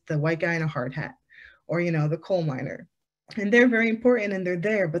is just the white guy in a hard hat, or, you know, the coal miner. And they're very important and they're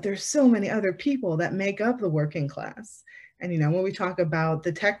there, but there's so many other people that make up the working class. And, you know, when we talk about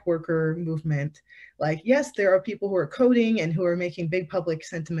the tech worker movement, like, yes, there are people who are coding and who are making big public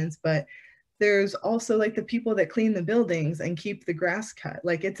sentiments, but there's also like the people that clean the buildings and keep the grass cut.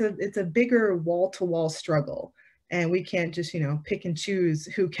 Like, it's a bigger wall-to-wall struggle. And we can't just, you know, pick and choose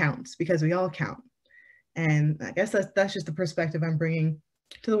who counts, because we all count. And I guess that's just the perspective I'm bringing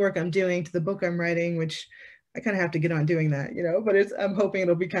to the work I'm doing, to the book I'm writing, which I kind of have to get on doing that, you know, but I'm hoping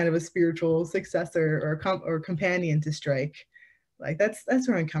it'll be kind of a spiritual successor or companion to Strike. Like, that's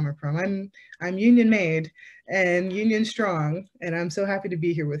where I'm coming from. I'm union made and union strong, and I'm so happy to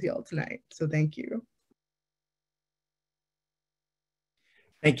be here with y'all tonight. So thank you.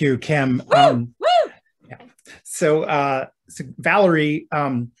 Thank you, Kim. Woo! Yeah. So Valarie,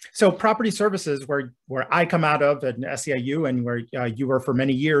 so property services, where I come out of at SEIU, and where you were for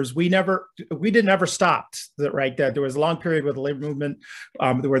many years, we didn't ever stop. Right, there was a long period with the labor movement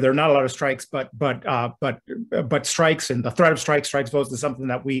where there are not a lot of strikes, but strikes and the threat of strikes votes is something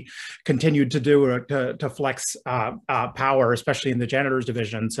that we continued to do to flex power, especially in the janitors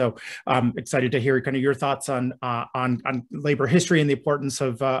division. So excited to hear kind of your thoughts on labor history and the importance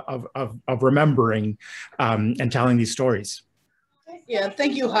of remembering and telling these stories. Yeah,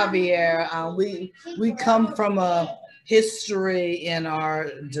 thank you, Javier. We come from a history in our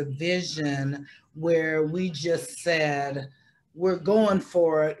division where we just said, we're going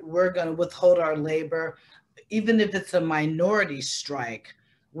for it. We're going to withhold our labor. Even if it's a minority strike,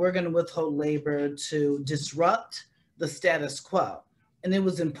 we're going to withhold labor to disrupt the status quo. And it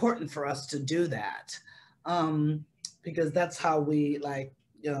was important for us to do that because that's how we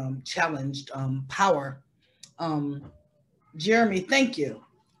challenged power. Jeremy, thank you.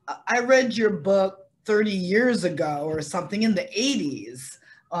 I read your book 30 years ago or something in the 80s.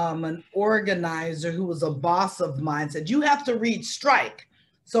 An organizer who was a boss of mine said, you have to read Strike.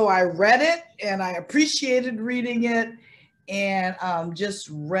 So I read it and I appreciated reading it, and just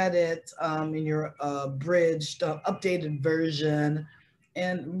read it in your abridged, updated version,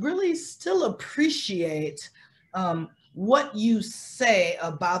 and really still appreciate what you say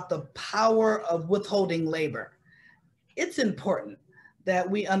about the power of withholding labor. It's important that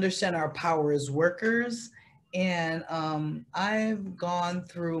we understand our power as workers. And I've gone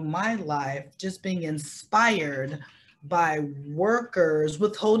through my life just being inspired by workers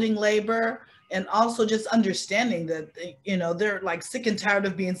withholding labor, and also just understanding that, you know, they're like sick and tired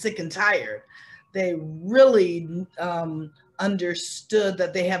of being sick and tired. They really understood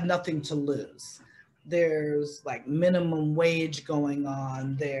that they have nothing to lose. There's like minimum wage going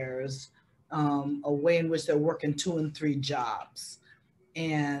on. There's a way in which they're working 2 and 3 jobs.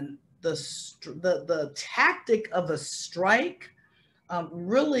 And the tactic of a strike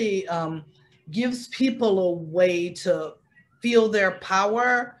really gives people a way to feel their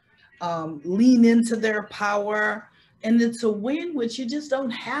power, lean into their power. And it's a way in which you just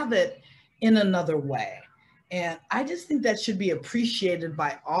don't have it in another way. And I just think that should be appreciated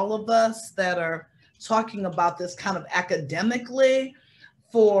by all of us that are talking about this kind of academically.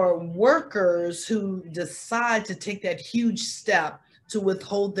 For workers who decide to take that huge step to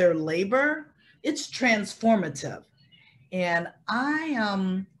withhold their labor, it's transformative. And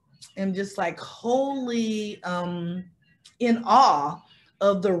I am just like wholly in awe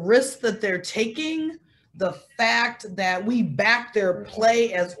of the risk that they're taking, the fact that we back their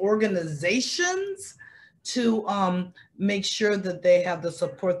play as organizations to make sure that they have the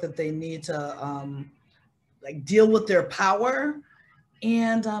support that they need to like deal with their power.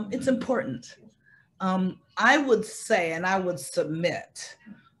 And it's important. I would say, and I would submit,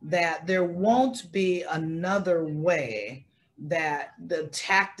 that there won't be another way that the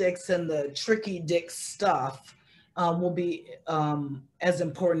tactics and the tricky dick stuff will be as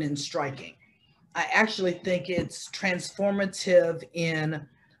important in striking. I actually think it's transformative in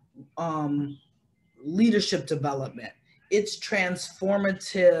leadership development. It's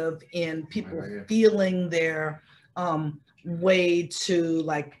transformative in people feeling their way to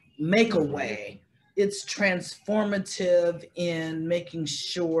like make a way. It's transformative in making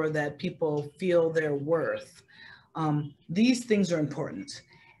sure that people feel their worth. These things are important.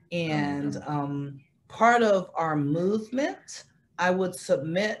 And part of our movement, I would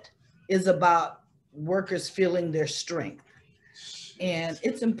submit, is about workers feeling their strength. And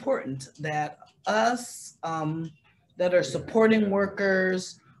it's important that us that are supporting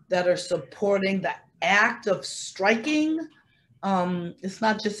workers, that are supporting the act of striking, it's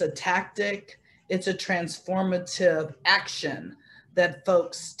not just a tactic, it's a transformative action that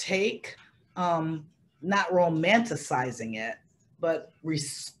folks take, not romanticizing it, but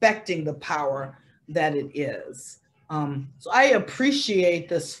respecting the power that it is. So I appreciate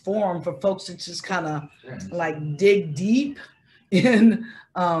this forum for folks to just kind of like dig deep in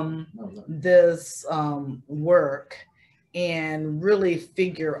this work and really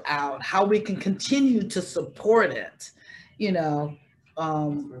figure out how we can continue to support it. You know,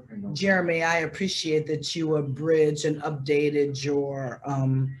 Jeremy, I appreciate that you abridged and updated your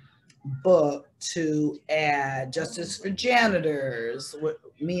book to add Justice for Janitors, what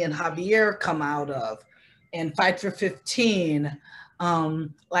me and Javier come out of, and Fight for 15,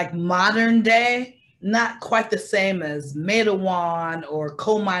 like modern day, not quite the same as Matewan or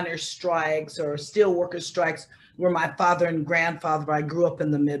coal miner strikes or steel worker strikes, where my father and grandfather, I grew up in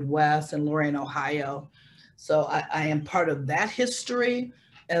the Midwest in Lorain, Ohio. So I am part of that history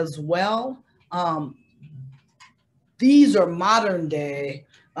as well. These are modern day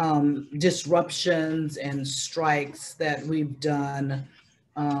disruptions and strikes that we've done,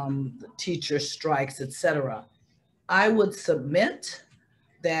 teacher strikes, etc. I would submit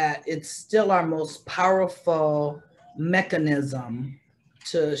that it's still our most powerful mechanism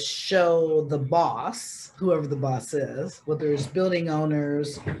to show the boss, whoever the boss is, whether it's building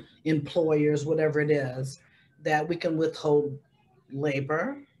owners, employers, whatever it is, that we can withhold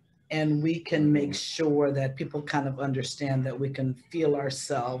labor and we can make sure that people kind of understand that we can feel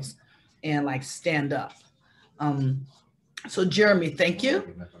ourselves and like stand up. So Jeremy, thank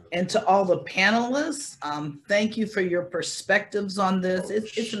you. And to all the panelists, thank you for your perspectives on this.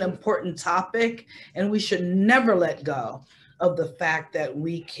 It's an important topic, and we should never let go of the fact that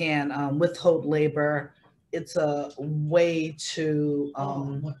we can withhold labor. It's a way to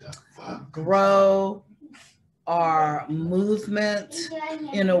grow our movement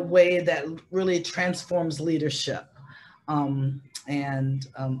in a way that really transforms leadership.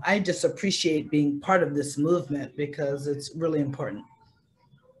 I just appreciate being part of this movement because it's really important.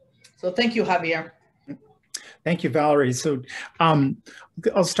 So thank you, Javier. Thank you, Valarie. So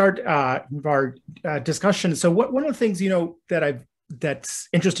I'll start our discussion. So one of the things, that's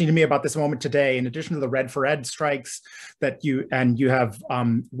interesting to me about this moment today, in addition to the Red for Ed strikes that you have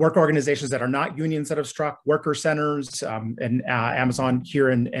work organizations that are not unions that have struck, worker centers and Amazon here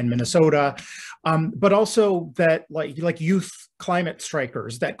in Minnesota, but also that like youth climate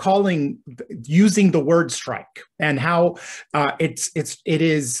strikers, that using the word strike, and how it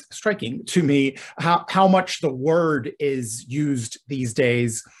is striking to me how much the word is used these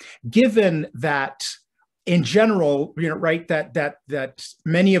days, given that in general, right, that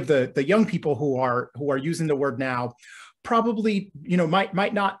many of the young people who are using the word now probably,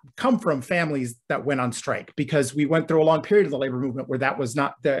 might not come from families that went on strike, because we went through a long period of the labor movement where that was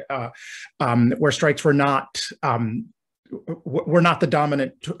not where strikes were not we're not the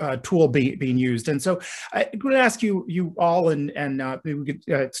dominant tool being used. And so I'm going to ask you all, and maybe we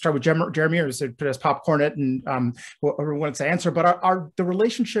could start with Jeremy, or put as popcorn it, and whoever wants to answer. But are the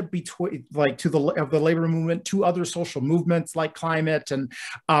relationship between, like, of the labor movement to other social movements like climate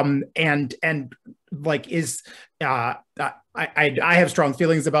and like is I have strong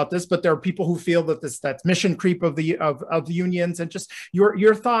feelings about this, but there are people who feel that that's mission creep of the unions, and just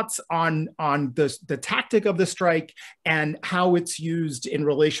your thoughts on the tactic of the strike and how it's used in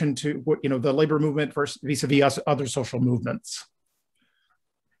relation to what, the labor movement vis-a-vis other social movements.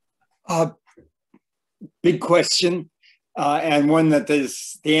 Big question, and one that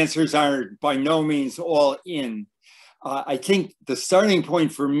the answers are by no means all in. I think the starting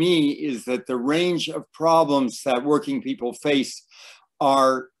point for me is that the range of problems that working people face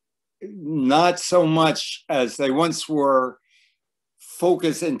are not so much as they once were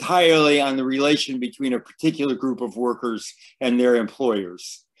focused entirely on the relation between a particular group of workers and their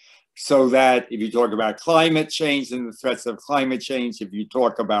employers. So that if you talk about climate change and the threats of climate change, if you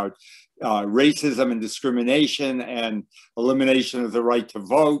talk about racism and discrimination and elimination of the right to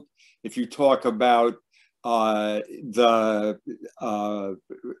vote, if you talk about the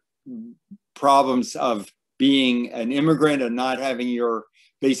problems of being an immigrant and not having your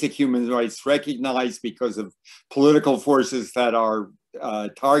basic human rights recognized because of political forces that are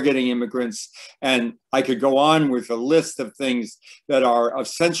targeting immigrants. And I could go on with a list of things that are of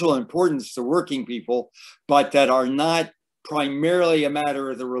central importance to working people, but that are not primarily a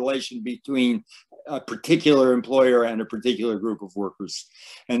matter of the relation between a particular employer and a particular group of workers.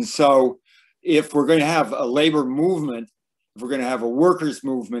 And so if we're going to have a labor movement, if we're going to have a workers'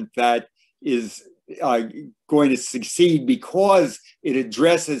 movement that is going to succeed because it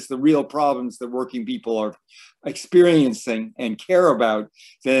addresses the real problems that working people are experiencing and care about,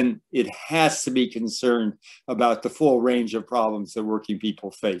 then it has to be concerned about the full range of problems that working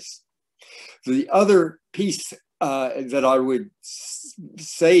people face. The other piece that I would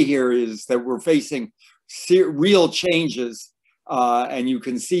say here is that we're facing real changes, and you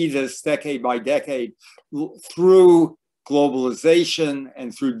can see this decade by decade through globalization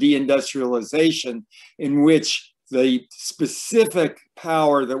and through deindustrialization, in which the specific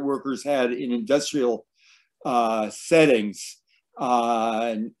power that workers had in industrial settings,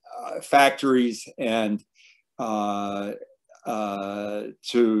 factories and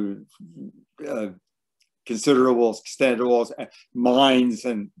to considerable extent also mines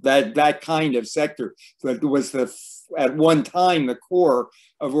and that kind of sector that was at one time the core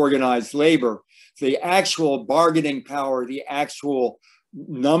of organized labor. The actual bargaining power, the actual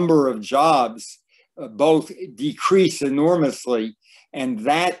number of jobs both decreased enormously, and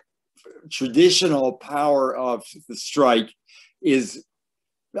that traditional power of the strike is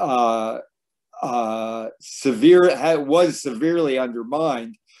was severely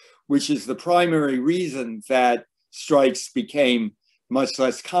undermined, which is the primary reason that strikes became much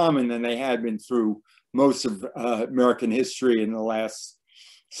less common than they had been through most of American history in the last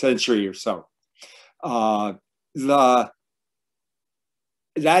century or so.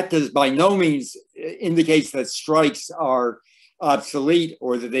 That does by no means indicates that strikes are obsolete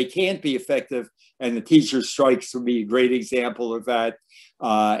or that they can't be effective, and the teacher strikes would be a great example of that.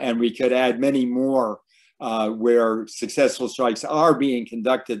 And we could add many more where successful strikes are being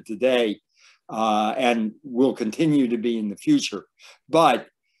conducted today and will continue to be in the future. But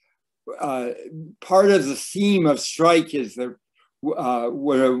part of the theme of strike is that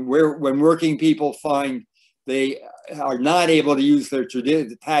when working people find they are not able to use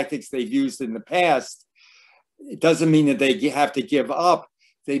the tactics they've used in the past, it doesn't mean that they have to give up.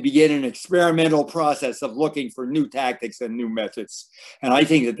 They begin an experimental process of looking for new tactics and new methods. And I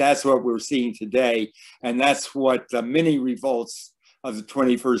think that that's what we're seeing today. And that's what the mini revolts of the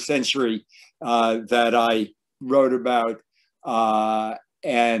 21st century that I wrote about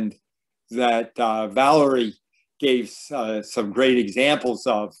and that Valarie gave some great examples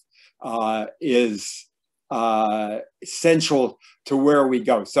of is central to where we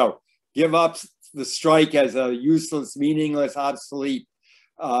go. So give up the strike as a useless, meaningless, obsolete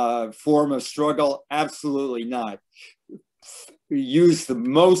form of struggle? Absolutely not. Use the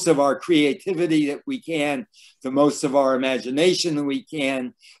most of our creativity that we can, the most of our imagination that we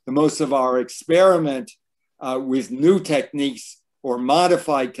can, the most of our experiment with new techniques or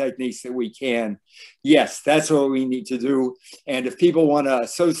modified techniques that we can. Yes, that's what we need to do. And if people want to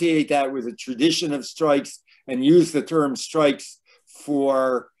associate that with a tradition of strikes and use the term strikes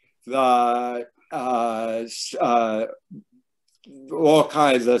for the all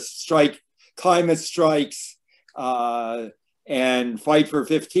kinds of climate strikes and Fight for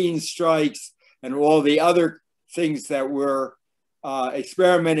 15 strikes and all the other things that we're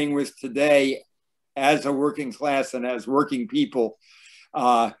experimenting with today as a working class and as working people,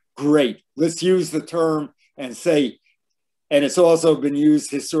 great. Let's use the term and say, and it's also been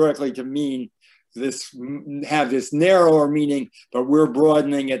used historically to mean this, have this narrower meaning, but we're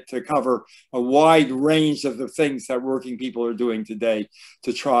broadening it to cover a wide range of the things that working people are doing today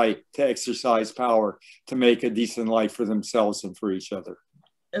to try to exercise power to make a decent life for themselves and for each other.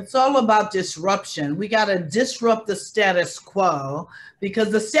 It's all about disruption. We got to disrupt the status quo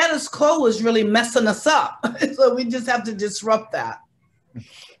because the status quo is really messing us up. So we just have to disrupt that.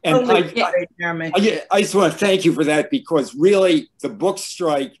 And I just want to thank you for that, because really the book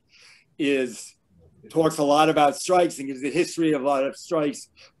Strike talks a lot about strikes and gives the history of a lot of strikes,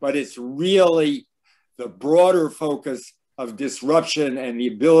 but it's really the broader focus of disruption and the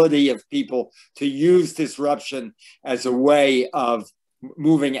ability of people to use disruption as a way of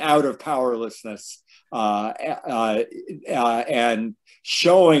moving out of powerlessness and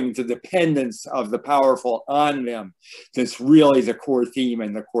showing the dependence of the powerful on them. That's really the core theme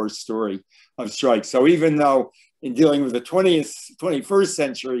and the core story of strike. So even though in dealing with the 21st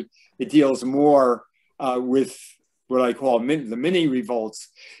century, it deals more with what I call the mini revolts,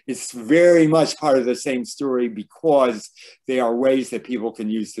 it's very much part of the same story, because they are ways that people can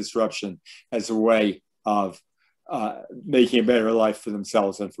use disruption as a way of making a better life for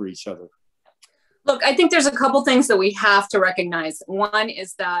themselves and for each other. Look, I think there's a couple things that we have to recognize. One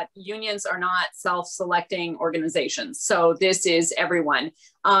is that unions are not self-selecting organizations. So this is everyone.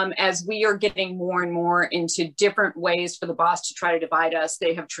 As we are getting more and more into different ways for the boss to try to divide us,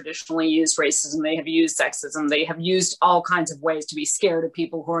 they have traditionally used racism, they have used sexism, they have used all kinds of ways to be scared of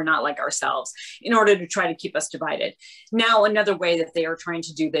people who are not like ourselves in order to try to keep us divided. Now, another way that they are trying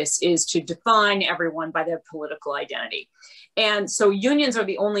to do this is to define everyone by their political identity. And so unions are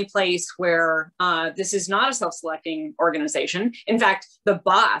the only place where this is not a self-selecting organization. In fact, the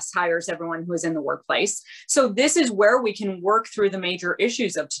boss hires everyone who is in the workplace. So this is where we can work through the major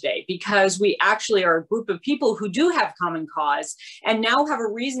issues of today, because we actually are a group of people who do have common cause and now have a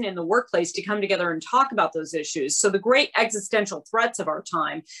reason in the workplace to come together and talk about those issues. So the great existential threats of our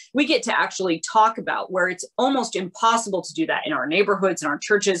time, we get to actually talk about, where it's almost impossible to do that in our neighborhoods, in our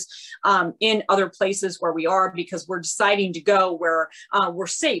churches, in other places where we are, because we're deciding to go where we're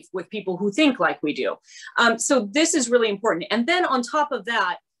safe with people who think like we do. So this is really important. And then on top of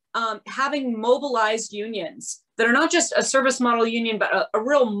that, having mobilized unions that are not just a service model union, but a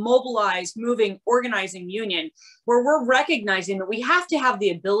real mobilized, moving, organizing union, where we're recognizing that we have to have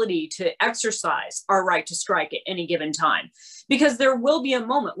the ability to exercise our right to strike at any given time. Because there will be a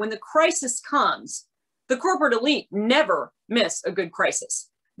moment when the crisis comes. The corporate elite never miss a good crisis.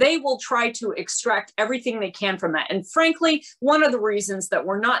 They will try to extract everything they can from that. And frankly, one of the reasons that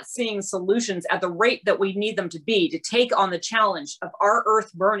we're not seeing solutions at the rate that we need them to be to take on the challenge of our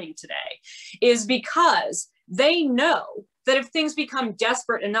earth burning today is because they know that if things become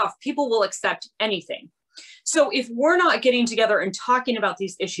desperate enough, people will accept anything. So if we're not getting together and talking about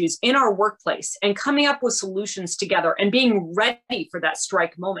these issues in our workplace and coming up with solutions together and being ready for that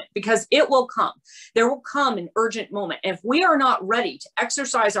strike moment, because it will come, there will come an urgent moment. And if we are not ready to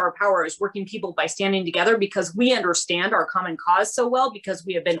exercise our power as working people by standing together, because we understand our common cause so well, because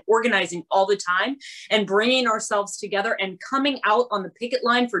we have been organizing all the time and bringing ourselves together and coming out on the picket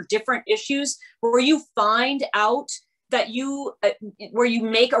line for different issues, where you find out that where you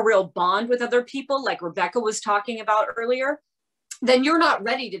make a real bond with other people, like Rebecca was talking about earlier, then you're not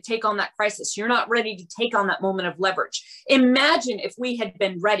ready to take on that crisis. You're not ready to take on that moment of leverage. Imagine if we had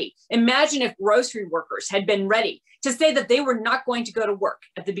been ready. Imagine if grocery workers had been ready to say that they were not going to go to work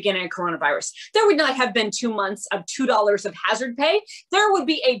at the beginning of coronavirus. There would not have been 2 months of $2 of hazard pay. There would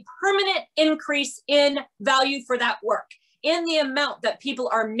be a permanent increase in value for that work, in the amount that people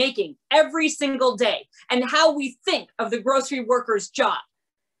are making every single day and how we think of the grocery worker's job.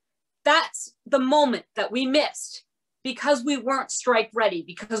 That's the moment that we missed because we weren't strike ready,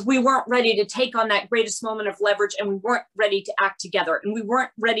 because we weren't ready to take on that greatest moment of leverage, and we weren't ready to act together, and we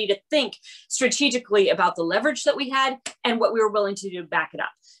weren't ready to think strategically about the leverage that we had and what we were willing to do to back it up.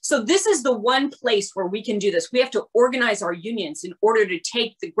 So this is the one place where we can do this. We have to organize our unions in order to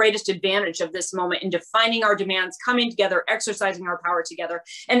take the greatest advantage of this moment in defining our demands, coming together, exercising our power together,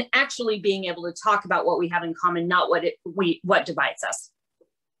 and actually being able to talk about what we have in common, not what divides us.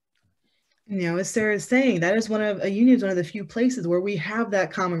 You know, as Sarah's saying, that is a union is one of the few places where we have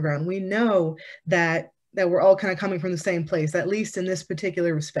that common ground. We know that we're all kind of coming from the same place, at least in this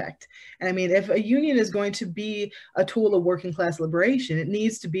particular respect. And I mean, if a union is going to be a tool of working class liberation, it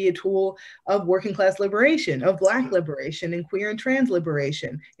needs to be a tool of working class liberation, of Black liberation, and queer and trans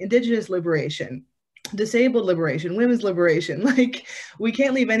liberation, Indigenous liberation. disabled liberation, women's liberation. Like, we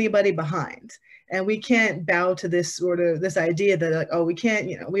can't leave anybody behind. And we can't bow to this idea that, like, oh, we can't,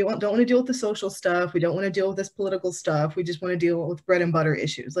 we don't want to deal with the social stuff. We don't want to deal with this political stuff. We just want to deal with bread and butter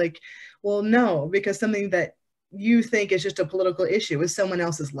issues. Like, well, no, because something that you think is just a political issue is someone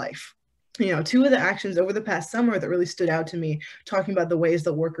else's life. Two of the actions over the past summer that really stood out to me, talking about the ways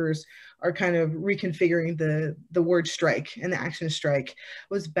that workers are kind of reconfiguring the word strike and the action strike,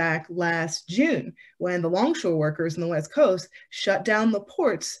 was back last June when the longshore workers in the West Coast shut down the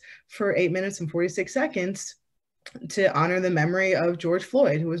ports for 8 minutes and 46 seconds to honor the memory of George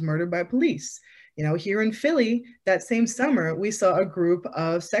Floyd, who was murdered by police. Here in Philly, that same summer, we saw a group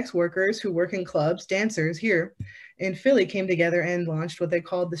of sex workers who work in clubs, dancers here in Philly, came together and launched what they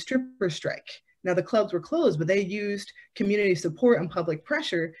called the stripper strike. Now, the clubs were closed, but they used community support and public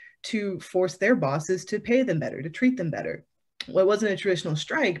pressure to force their bosses to pay them better, to treat them better. Well, it wasn't a traditional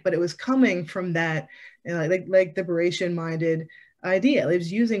strike, but it was coming from that like liberation-minded idea. It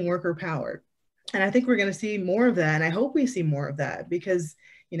was using worker power. And I think we're going to see more of that. And I hope we see more of that because,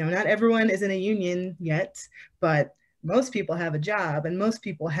 not everyone is in a union yet, but most people have a job and most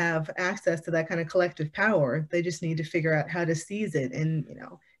people have access to that kind of collective power. They just need to figure out how to seize it and,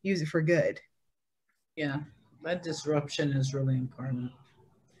 use it for good. Yeah, that disruption is really important.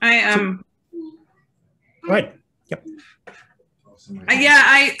 Go ahead. Yep.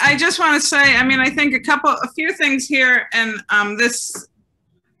 I just want to say, I think a few things here, and this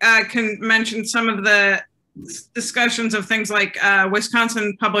can mention some of the discussions of things like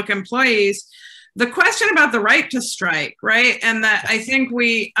Wisconsin public employees. The question about the right to strike, right? And that I think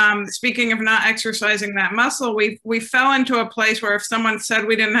we, speaking of not exercising that muscle, we fell into a place where if someone said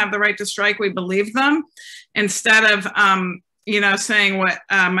we didn't have the right to strike, we believed them instead of, saying what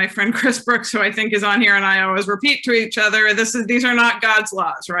my friend Chris Brooks, who I think is on here, and I always repeat to each other, these are not God's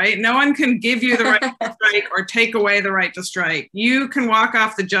laws, right? No one can give you the right to strike or take away the right to strike. You can walk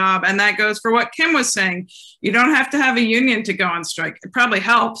off the job, and that goes for what Kim was saying. You don't have to have a union to go on strike. It probably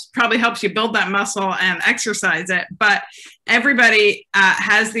helps you build that muscle and exercise it, but everybody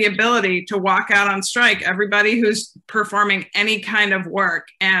has the ability to walk out on strike, everybody who's performing any kind of work,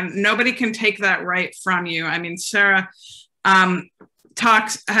 and nobody can take that right from you. Sara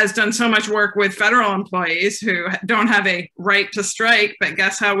has done so much work with federal employees who don't have a right to strike, but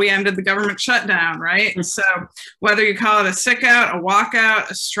guess how we ended the government shutdown, right? So whether you call it a sick out, a walkout,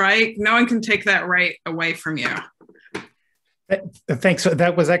 a strike, no one can take that right away from you. Thanks. So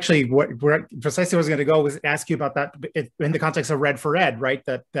that was actually precisely what I was going to go, was ask you about that in the context of Red for Ed, right?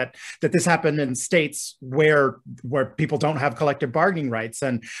 That this happened in states where people don't have collective bargaining rights,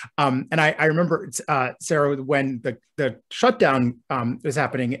 and I remember Sara, when the shutdown was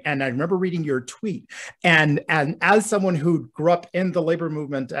happening, and I remember reading your tweet, and as someone who grew up in the labor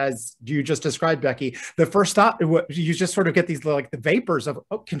movement, as you just described, Becky, the first thought, you just sort of get these like the vapors of,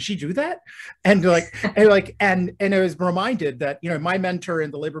 oh, can she do that? And and I was reminded that, my mentor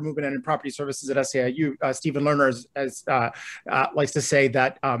in the labor movement and in property services at SEIU, Stephen Lerner, likes to say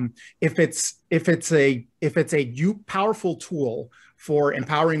that if it's a powerful tool for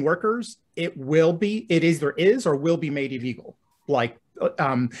empowering workers, it either is or will be made illegal.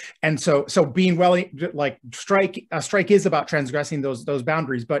 And so being strike is about transgressing those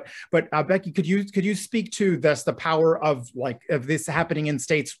boundaries. But Becky, could you speak to the power of this happening in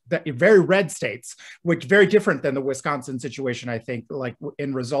states, that very red states, which very different than the Wisconsin situation, I think,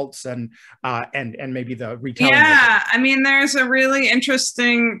 in results and maybe the retailing. Yeah, there's a really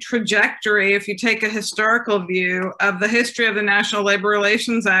interesting trajectory if you take a historical view of the history of the National Labor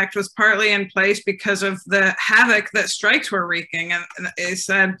Relations Act. Was partly in place because of the havoc that strikes were wreaking, and they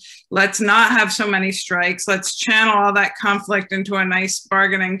said, let's not have so many strikes. Let's channel all that conflict into a nice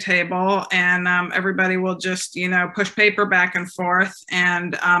bargaining table, and everybody will just, push paper back and forth,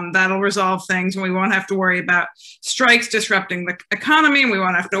 and that'll resolve things. And we won't have to worry about strikes disrupting the economy. We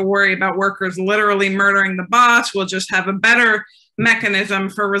won't have to worry about workers literally murdering the boss. We'll just have a better mechanism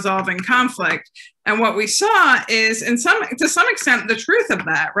for resolving conflict. And what we saw is, to some extent, the truth of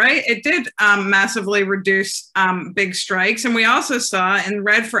that, right? It did massively reduce big strikes. And we also saw in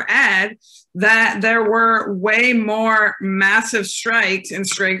Red for Ed that there were way more massive strikes in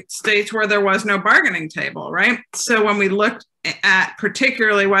states where there was no bargaining table, right? So when we looked at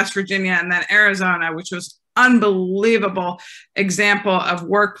particularly West Virginia and then Arizona, which was unbelievable example of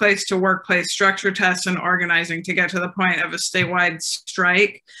workplace to workplace structure tests and organizing to get to the point of a statewide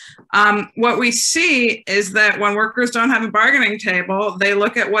strike. What we see is that when workers don't have a bargaining table, they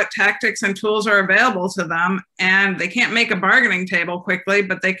look at what tactics and tools are available to them, and they can't make a bargaining table quickly,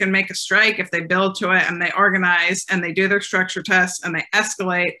 but they can make a strike if they build to it and they organize and they do their structure tests and they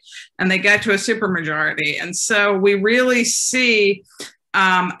escalate and they get to a supermajority. And so we really see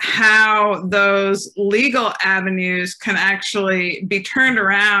how those legal avenues can actually be turned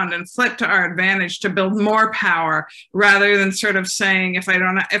around and flipped to our advantage to build more power, rather than sort of saying, if I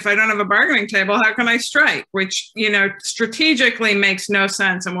don't have a bargaining table, how can I strike? Which, you know, strategically makes no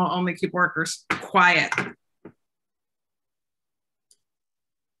sense and will only keep workers quiet.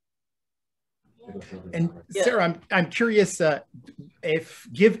 And Sara, I'm curious if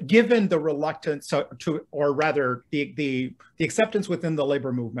given the reluctance to, or rather the acceptance within the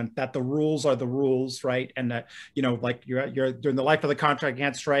labor movement that the rules are the rules, right? And that, you know, like you're during the life of the contract, you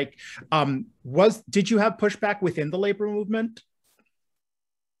can't strike. Did you have pushback within the labor movement?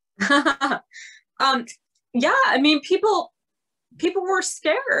 Yeah, I mean, people were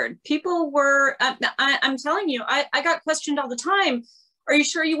scared. People were, I'm telling you, I got questioned all the time. Are you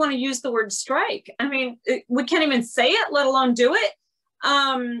sure you want to use the word strike? I mean, we can't even say it, let alone do it.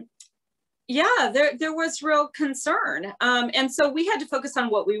 Yeah, there was real concern. And so we had to focus on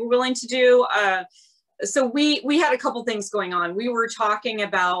what we were willing to do. So we had a couple things going on. We were talking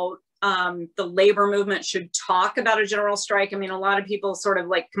about the labor movement should talk about a general strike. I mean, a lot of people sort of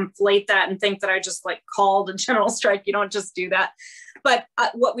like conflate that and think that I just like called a general strike. You don't just do that. But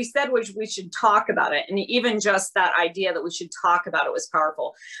what we said was we should talk about it. And even just that idea that we should talk about it was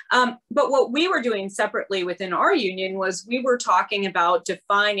powerful. But what we were doing separately within our union was we were talking about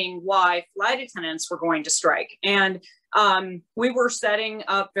defining why flight attendants were going to strike. And we were setting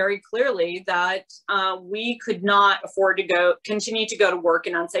up very clearly that we could not afford to continue to go to work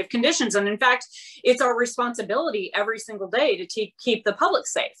in unsafe conditions. And in fact, it's our responsibility every single day to keep the public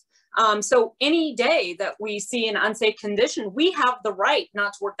safe. So any day that we see an unsafe condition, we have the right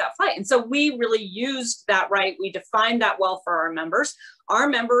not to work that flight. And so we really used that right. We defined that well for our members. Our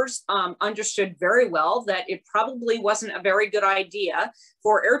members understood very well that it probably wasn't a very good idea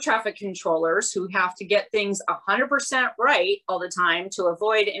for air traffic controllers who have to get things 100% right all the time to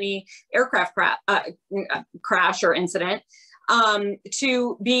avoid any aircraft crash or incident.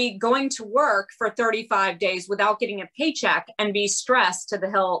 To be going to work for 35 days without getting a paycheck and be stressed to the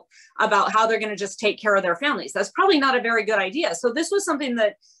hilt about how they're going to just take care of their families. That's probably not a very good idea. So this was something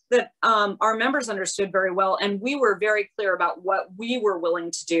that our members understood very well. And we were very clear about what we were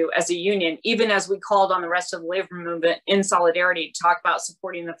willing to do as a union, even as we called on the rest of the labor movement in solidarity to talk about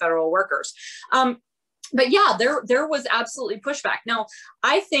supporting the federal workers. But yeah, there was absolutely pushback. Now,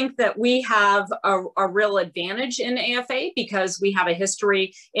 I think that we have a real advantage in AFA because we have a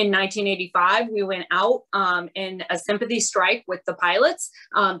history. In 1985, we went out in a sympathy strike with the pilots.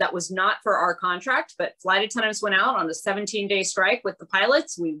 That was not for our contract, but flight attendants went out on a 17-day strike with the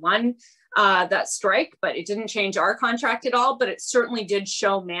pilots. We won that strike, but it didn't change our contract at all. But it certainly did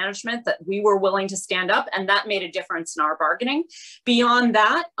show management that we were willing to stand up, and that made a difference in our bargaining. Beyond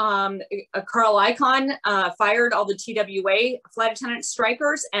that, Carl Icahn fired all the TWA flight attendant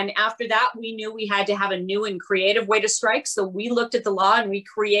strikers, and after that, we knew we had to have a new and creative way to strike. So we looked at the law and we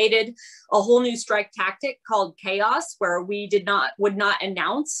created a whole new strike tactic called chaos, where we would not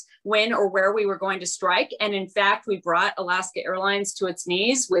announce when or where we were going to strike. And in fact, we brought Alaska Airlines to its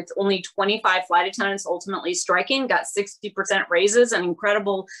knees with only 25 flight attendants ultimately striking, got 60% raises and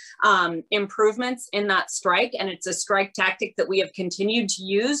incredible improvements in that strike. And it's a strike tactic that we have continued to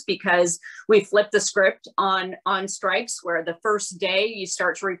use because we flipped the script on strikes, where the first day you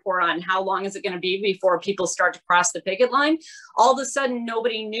start to report on how long is it going to be before people start to cross the picket line. All of a sudden,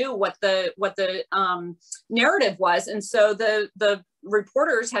 nobody knew what the narrative was. And so the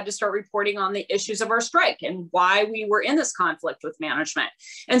reporters had to start reporting on the issues of our strike and why we were in this conflict with management.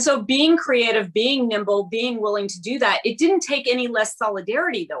 And so being creative, being nimble, being willing to do that, it didn't take any less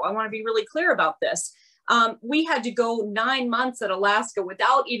solidarity, though. I want to be really clear about this. We had to go 9 months at Alaska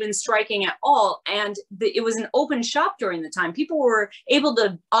without even striking at all. And it was an open shop during the time. People were able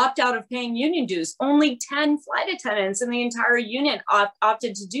to opt out of paying union dues. Only 10 flight attendants in the entire union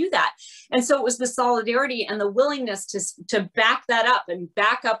opted to do that. And so it was the solidarity and the willingness to back that up and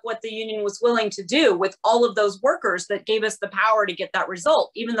back up what the union was willing to do with all of those workers that gave us the power to get that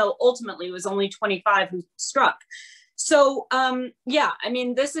result, even though ultimately it was only 25 who struck. So yeah, I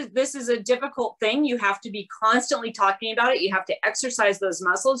mean, this is a difficult thing. You have to be constantly talking about it. You have to exercise those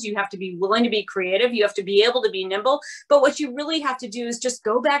muscles. You have to be willing to be creative. You have to be able to be nimble. But what you really have to do is just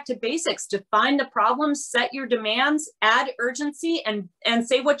go back to basics, define the problems, set your demands, add urgency, and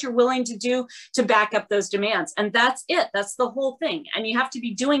say what you're willing to do to back up those demands. And that's it. That's the whole thing. And you have to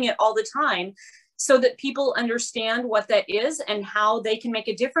be doing it all the time so that people understand what that is and how they can make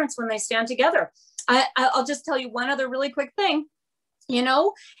a difference when they stand together. I'll just tell you one other really quick thing. You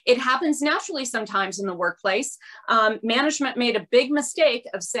know, it happens naturally sometimes in the workplace. Management made a big mistake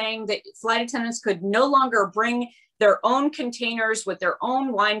of saying that flight attendants could no longer bring their own containers with their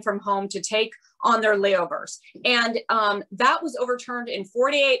own wine from home to take on their layovers. And that was overturned in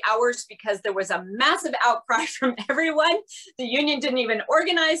 48 hours because there was a massive outcry from everyone. The union didn't even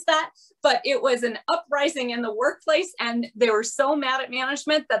organize that, but it was an uprising in the workplace, and they were so mad at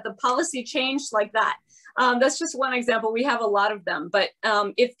management that the policy changed like that. That's just one example. We have a lot of them, but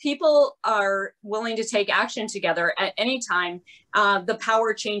if people are willing to take action together at any time, the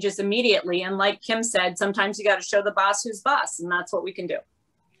power changes immediately. And like Kim said, sometimes you got to show the boss who's boss, and that's what we can do.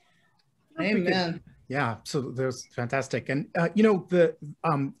 Amen. Yeah, so that's fantastic. And you know, the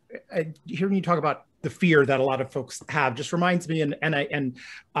hearing you talk about the fear that a lot of folks have just reminds me, and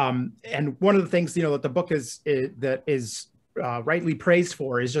one of the things, you know, that the book is rightly praised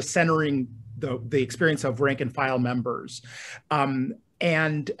for is just centering the experience of rank and file members. And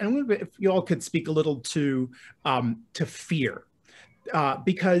if you all could speak a little to fear.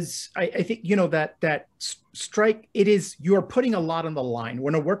 Because I think, you know, that strike, you're putting a lot on the line.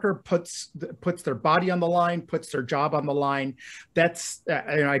 When a worker puts their body on the line, puts their job on the line, that's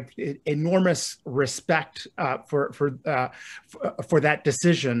enormous respect for that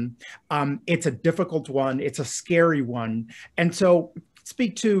decision. It's a difficult one. It's a scary one. And so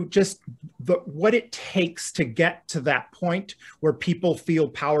speak to just what it takes to get to that point where people feel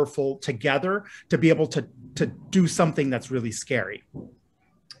powerful together to be able to do something that's really scary.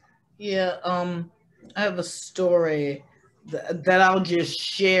 Yeah, I have a story that I'll just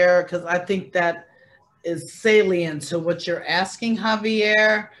share because I think that is salient to what you're asking,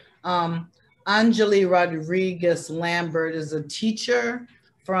 Javier. Anjali Rodriguez Lambert is a teacher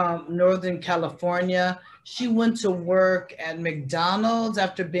from Northern California. She went to work at McDonald's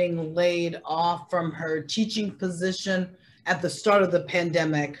after being laid off from her teaching position at the start of the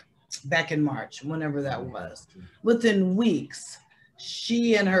pandemic back in March, whenever that was. Within weeks,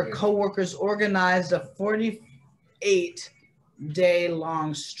 she and her coworkers organized a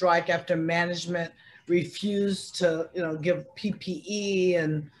 48-day-long strike after management refused to, give PPE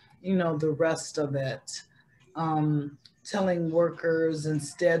and, the rest of it, telling workers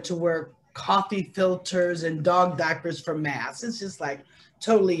instead to wear coffee filters and dog diapers for masks. It's just like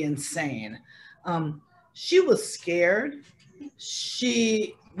totally insane. She was scared.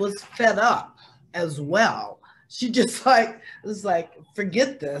 She was fed up as well. She just was like,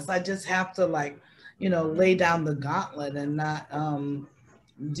 forget this. I just have to lay down the gauntlet and not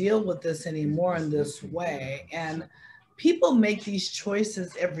deal with this anymore in this way. And people make these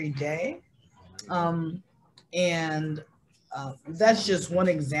choices every day. That's just one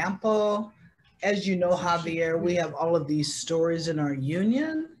example. As you know, Javier, we have all of these stories in our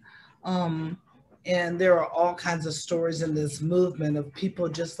union. And there are all kinds of stories in this movement of people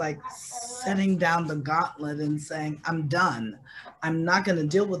just setting down the gauntlet and saying, I'm done. I'm not going to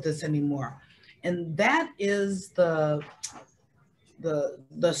deal with this anymore. And that is the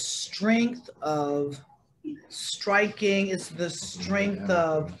strength of striking. It's the strength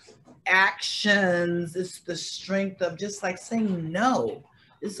of actions. It's the strength of just saying no.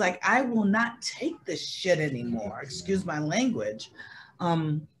 It's I will not take this shit anymore. Excuse my language.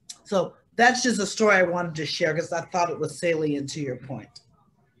 So that's just a story I wanted to share because I thought it was salient to your point.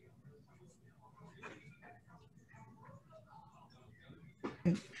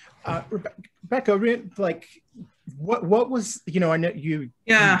 Rebecca, what was, I know you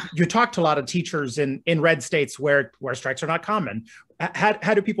talked to a lot of teachers in red states where strikes are not common.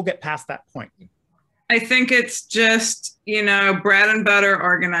 How do people get past that point? I think it's just, bread and butter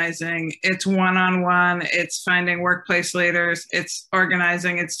organizing. It's one-on-one, it's finding workplace leaders, it's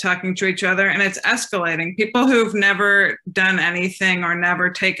organizing, it's talking to each other, and it's escalating. People who've never done anything or never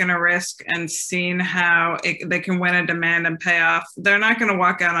taken a risk and seen how they can win a demand and pay off, they're not going to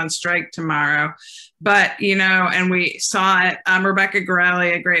walk out on strike tomorrow. But, and we saw it. Rebecca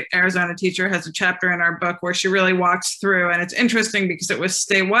Gorelli, a great Arizona teacher, has a chapter in our book where she really walks through. And it's interesting because it was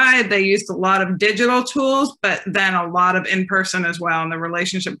statewide. They used a lot of digital tools, but then a lot of in-person as well. And the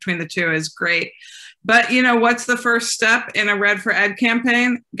relationship between the two is great. But you know, what's the first step in a Red for Ed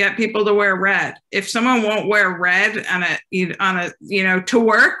campaign? Get people to wear red. If someone won't wear red on a to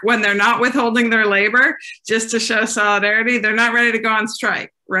work when they're not withholding their labor just to show solidarity, they're not ready to go on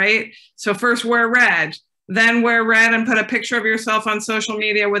strike, right? So first wear red, then wear red and put a picture of yourself on social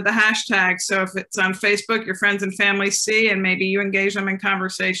media with the hashtag. So if it's on Facebook, your friends and family see, and maybe you engage them in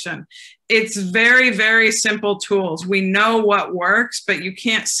conversation. It's very, very simple tools. We know what works, but you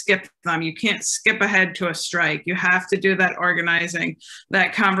can't skip them. You can't skip ahead to a strike. You have to do that organizing,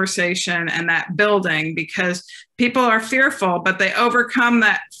 that conversation, and that building, because people are fearful, but they overcome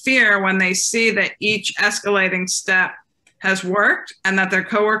that fear when they see that each escalating step has worked and that their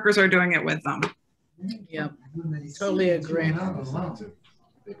coworkers are doing it with them. Yeah, totally agree.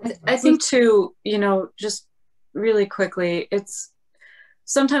 I think too, just really quickly, it's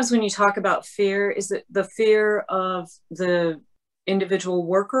sometimes when you talk about fear, is it the fear of the individual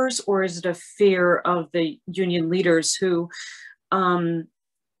workers, or is it a fear of the union leaders who,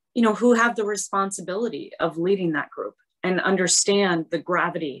 who have the responsibility of leading that group and understand the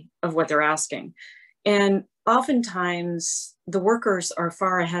gravity of what they're asking? And oftentimes the workers are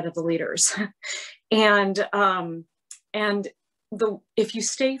far ahead of the leaders. If you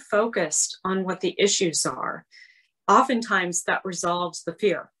stay focused on what the issues are, oftentimes that resolves the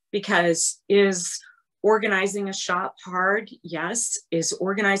fear, because is organizing a shop hard? Yes. Is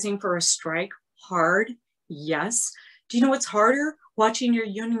organizing for a strike hard? Yes. Do you know what's harder? Watching your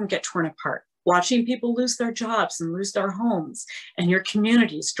union get torn apart, watching people lose their jobs and lose their homes, and your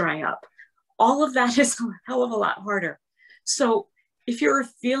communities dry up. All of that is a hell of a lot harder. So if you're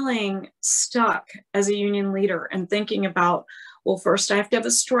feeling stuck as a union leader and thinking about, well, first I have to have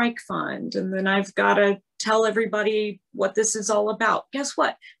a strike fund, and then I've got to tell everybody what this is all about. Guess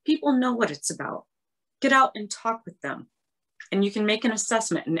what? People know what it's about. Get out and talk with them, and you can make an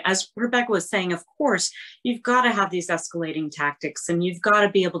assessment. And as Rebecca was saying, of course, you've got to have these escalating tactics, and you've got to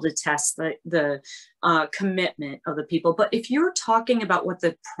be able to test the commitment of the people. But if you're talking about what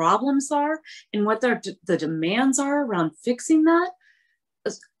the problems are and what the demands are around fixing that,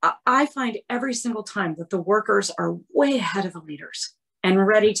 I find every single time that the workers are way ahead of the leaders and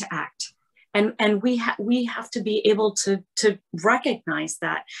ready to act. And we have to be able to recognize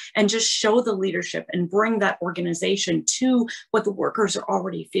that and just show the leadership and bring that organization to what the workers are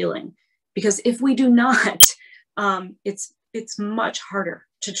already feeling. Because if we do not, it's much harder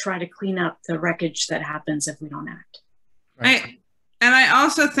to try to clean up the wreckage that happens if we don't act. Right. I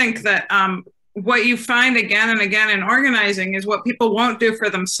also think that what you find again and again in organizing is what people won't do for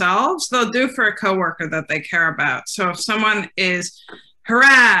themselves, they'll do for a coworker that they care about. So if someone is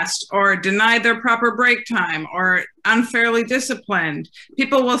harassed or denied their proper break time or unfairly disciplined,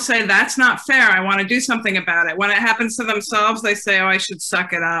 people will say, that's not fair, I want to do something about it. When it happens to themselves, they say, oh, I should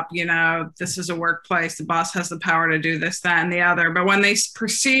suck it up. This is a workplace. The boss has the power to do this, that, and the other. But when they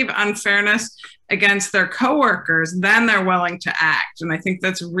perceive unfairness against their coworkers, then they're willing to act. And I think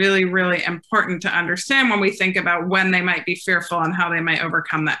that's really, really important to understand when we think about when they might be fearful and how they might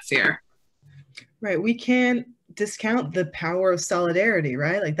overcome that fear. Right. We can't discount the power of solidarity,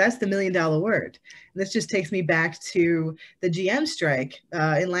 right? Like that's the $1 million word. And this just takes me back to the GM strike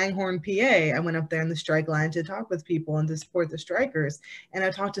in Langhorne, PA. I went up there in the strike line to talk with people and to support the strikers. And I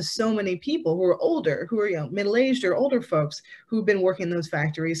talked to so many people who are older, who are middle-aged or older folks who've been working in those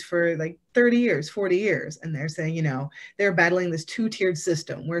factories for like 30 years, 40 years. And they're saying, they're battling this two-tiered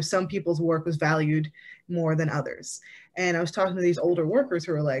system where some people's work was valued more than others. And I was talking to these older workers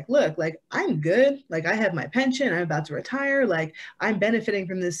who were like, look, like I'm good. Like I have my pension, I'm about to retire. Like I'm benefiting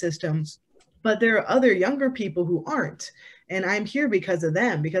from this system, but there are other younger people who aren't. And I'm here because of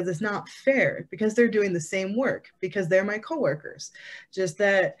them, because it's not fair, because they're doing the same work, because they're my coworkers. Just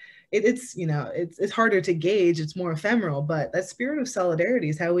that it's harder to gauge, it's more ephemeral, but that spirit of solidarity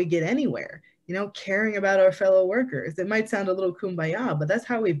is how we get anywhere, caring about our fellow workers. It might sound a little kumbaya, but that's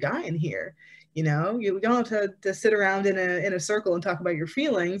how we've gotten here. You don't have to sit around in a circle and talk about your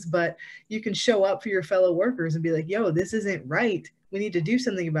feelings, but you can show up for your fellow workers and be like, yo, this isn't right. We need to do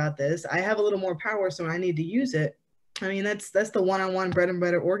something about this. I have a little more power, so I need to use it. I mean, that's the one-on-one bread and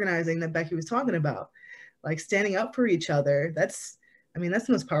butter organizing that Becky was talking about, like standing up for each other. That's the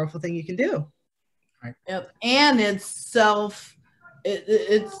most powerful thing you can do. Right. Yep. And it's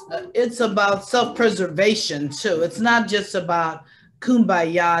about self-preservation too. It's not just about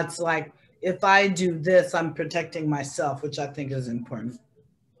kumbaya. It's like, if I do this, I'm protecting myself, which I think is important.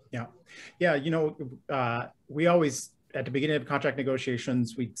 Yeah. Yeah. We always, at the beginning of contract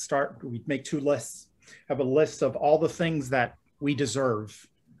negotiations, we make two lists, have a list of all the things that we deserve.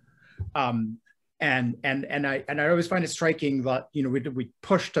 And And I always find it striking that, you know, we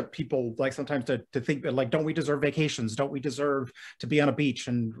push to people like sometimes to think that, like, don't we deserve vacations? Don't we deserve to be on a beach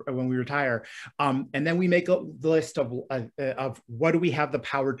and when we retire? And then we make a list of what do we have the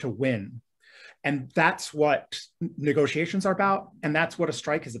power to win? And that's what negotiations are about, and that's what a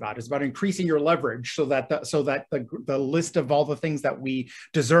strike is about. It's about increasing your leverage so that the list of all the things that we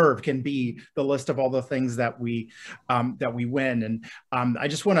deserve can be the list of all the things that we win. And I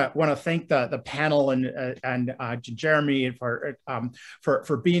just want to thank the panel and Jeremy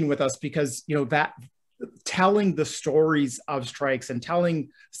for being with us, because, you know, that telling the stories of strikes and telling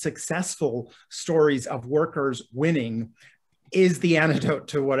successful stories of workers winning is the antidote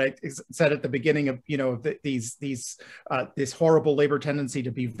to what I said at the beginning of, you know, this horrible labor tendency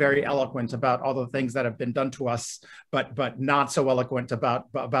to be very eloquent about all the things that have been done to us, but not so eloquent about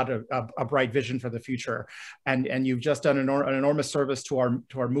a bright vision for the future. And you've just done an enormous service to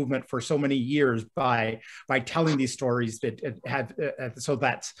our movement for so many years by telling these stories so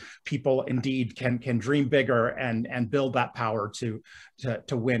that people indeed can dream bigger and build that power to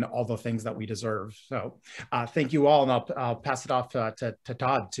win all the things that we deserve. So thank you all, and I'll pass it off to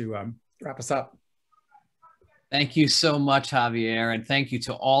Todd to wrap us up. Thank you so much, Javier, and thank you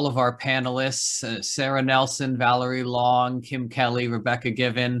to all of our panelists, Sara Nelson, Valarie Long, Kim Kelly, Rebecca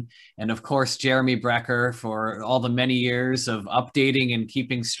Givan, and of course, Jeremy Brecher, for all the many years of updating and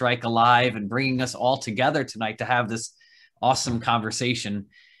keeping strike alive and bringing us all together tonight to have this awesome conversation.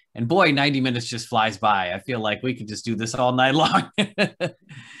 And boy, 90 minutes just flies by. I feel like we could just do this all night long.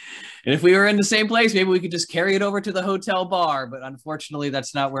 And if we were in the same place, maybe we could just carry it over to the hotel bar. But unfortunately,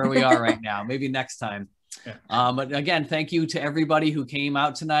 that's not where we are right now. Maybe next time. Yeah. But again, thank you to everybody who came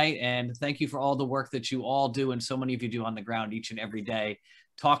out tonight. And thank you for all the work that you all do, and so many of you do on the ground each and every day,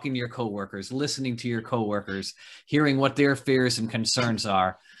 talking to your coworkers, listening to your coworkers, hearing what their fears and concerns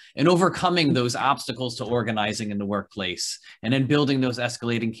are, and overcoming those obstacles to organizing in the workplace, and then building those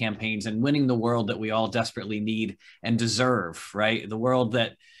escalating campaigns and winning the world that we all desperately need and deserve, right? The world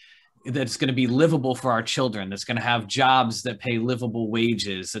that's going to be livable for our children, that's going to have jobs that pay livable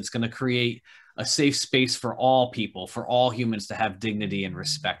wages, that's going to create a safe space for all people, for all humans to have dignity and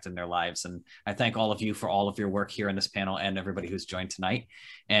respect in their lives. And I thank all of you for all of your work here in this panel and everybody who's joined tonight.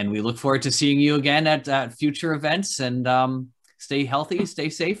 And we look forward to seeing you again at future events, and stay healthy, stay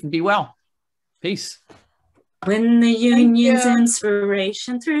safe, and be well. Peace. When the union's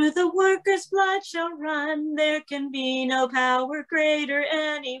inspiration through the workers' blood shall run, there can be no power greater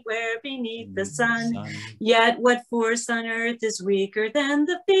anywhere beneath the sun. Yet what force on earth is weaker than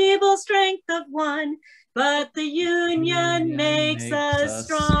the feeble strength of one? But the union makes us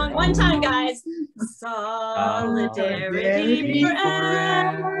strong. One time, guys. Solidarity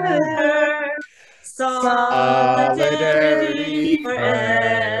forever. Solidarity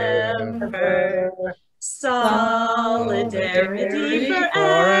forever. Solidarity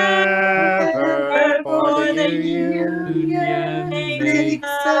forever, for the union makes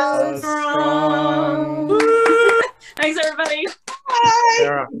us strong. Thanks, everybody.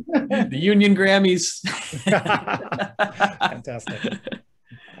 Bye. The Union Grammys. Fantastic.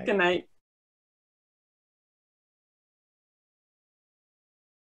 Good night.